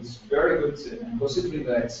it's very good, and considering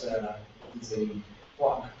that it's a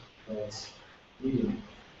clock that's reading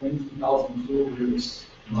 20,000 kilometers.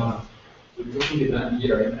 So we can be done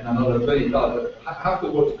here and another $20. Half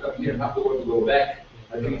the work to come here, half the work to go back.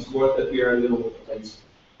 I think it's worth that we are a little late.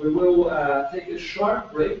 We will take a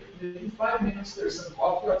short break, maybe 5 minutes. There's some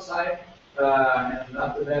coffee outside, and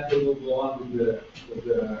after that we will go on with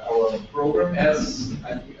our program.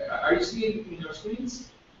 Are you seeing in your screens?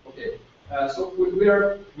 Okay. So we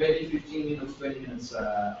are maybe 15 minutes, 20 minutes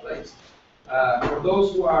late. For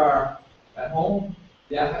those who are at home,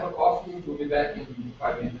 yeah, have a coffee. We'll be back in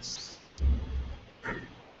 5 minutes.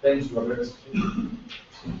 Thanks, Robert.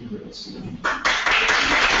 Thank you, Robert.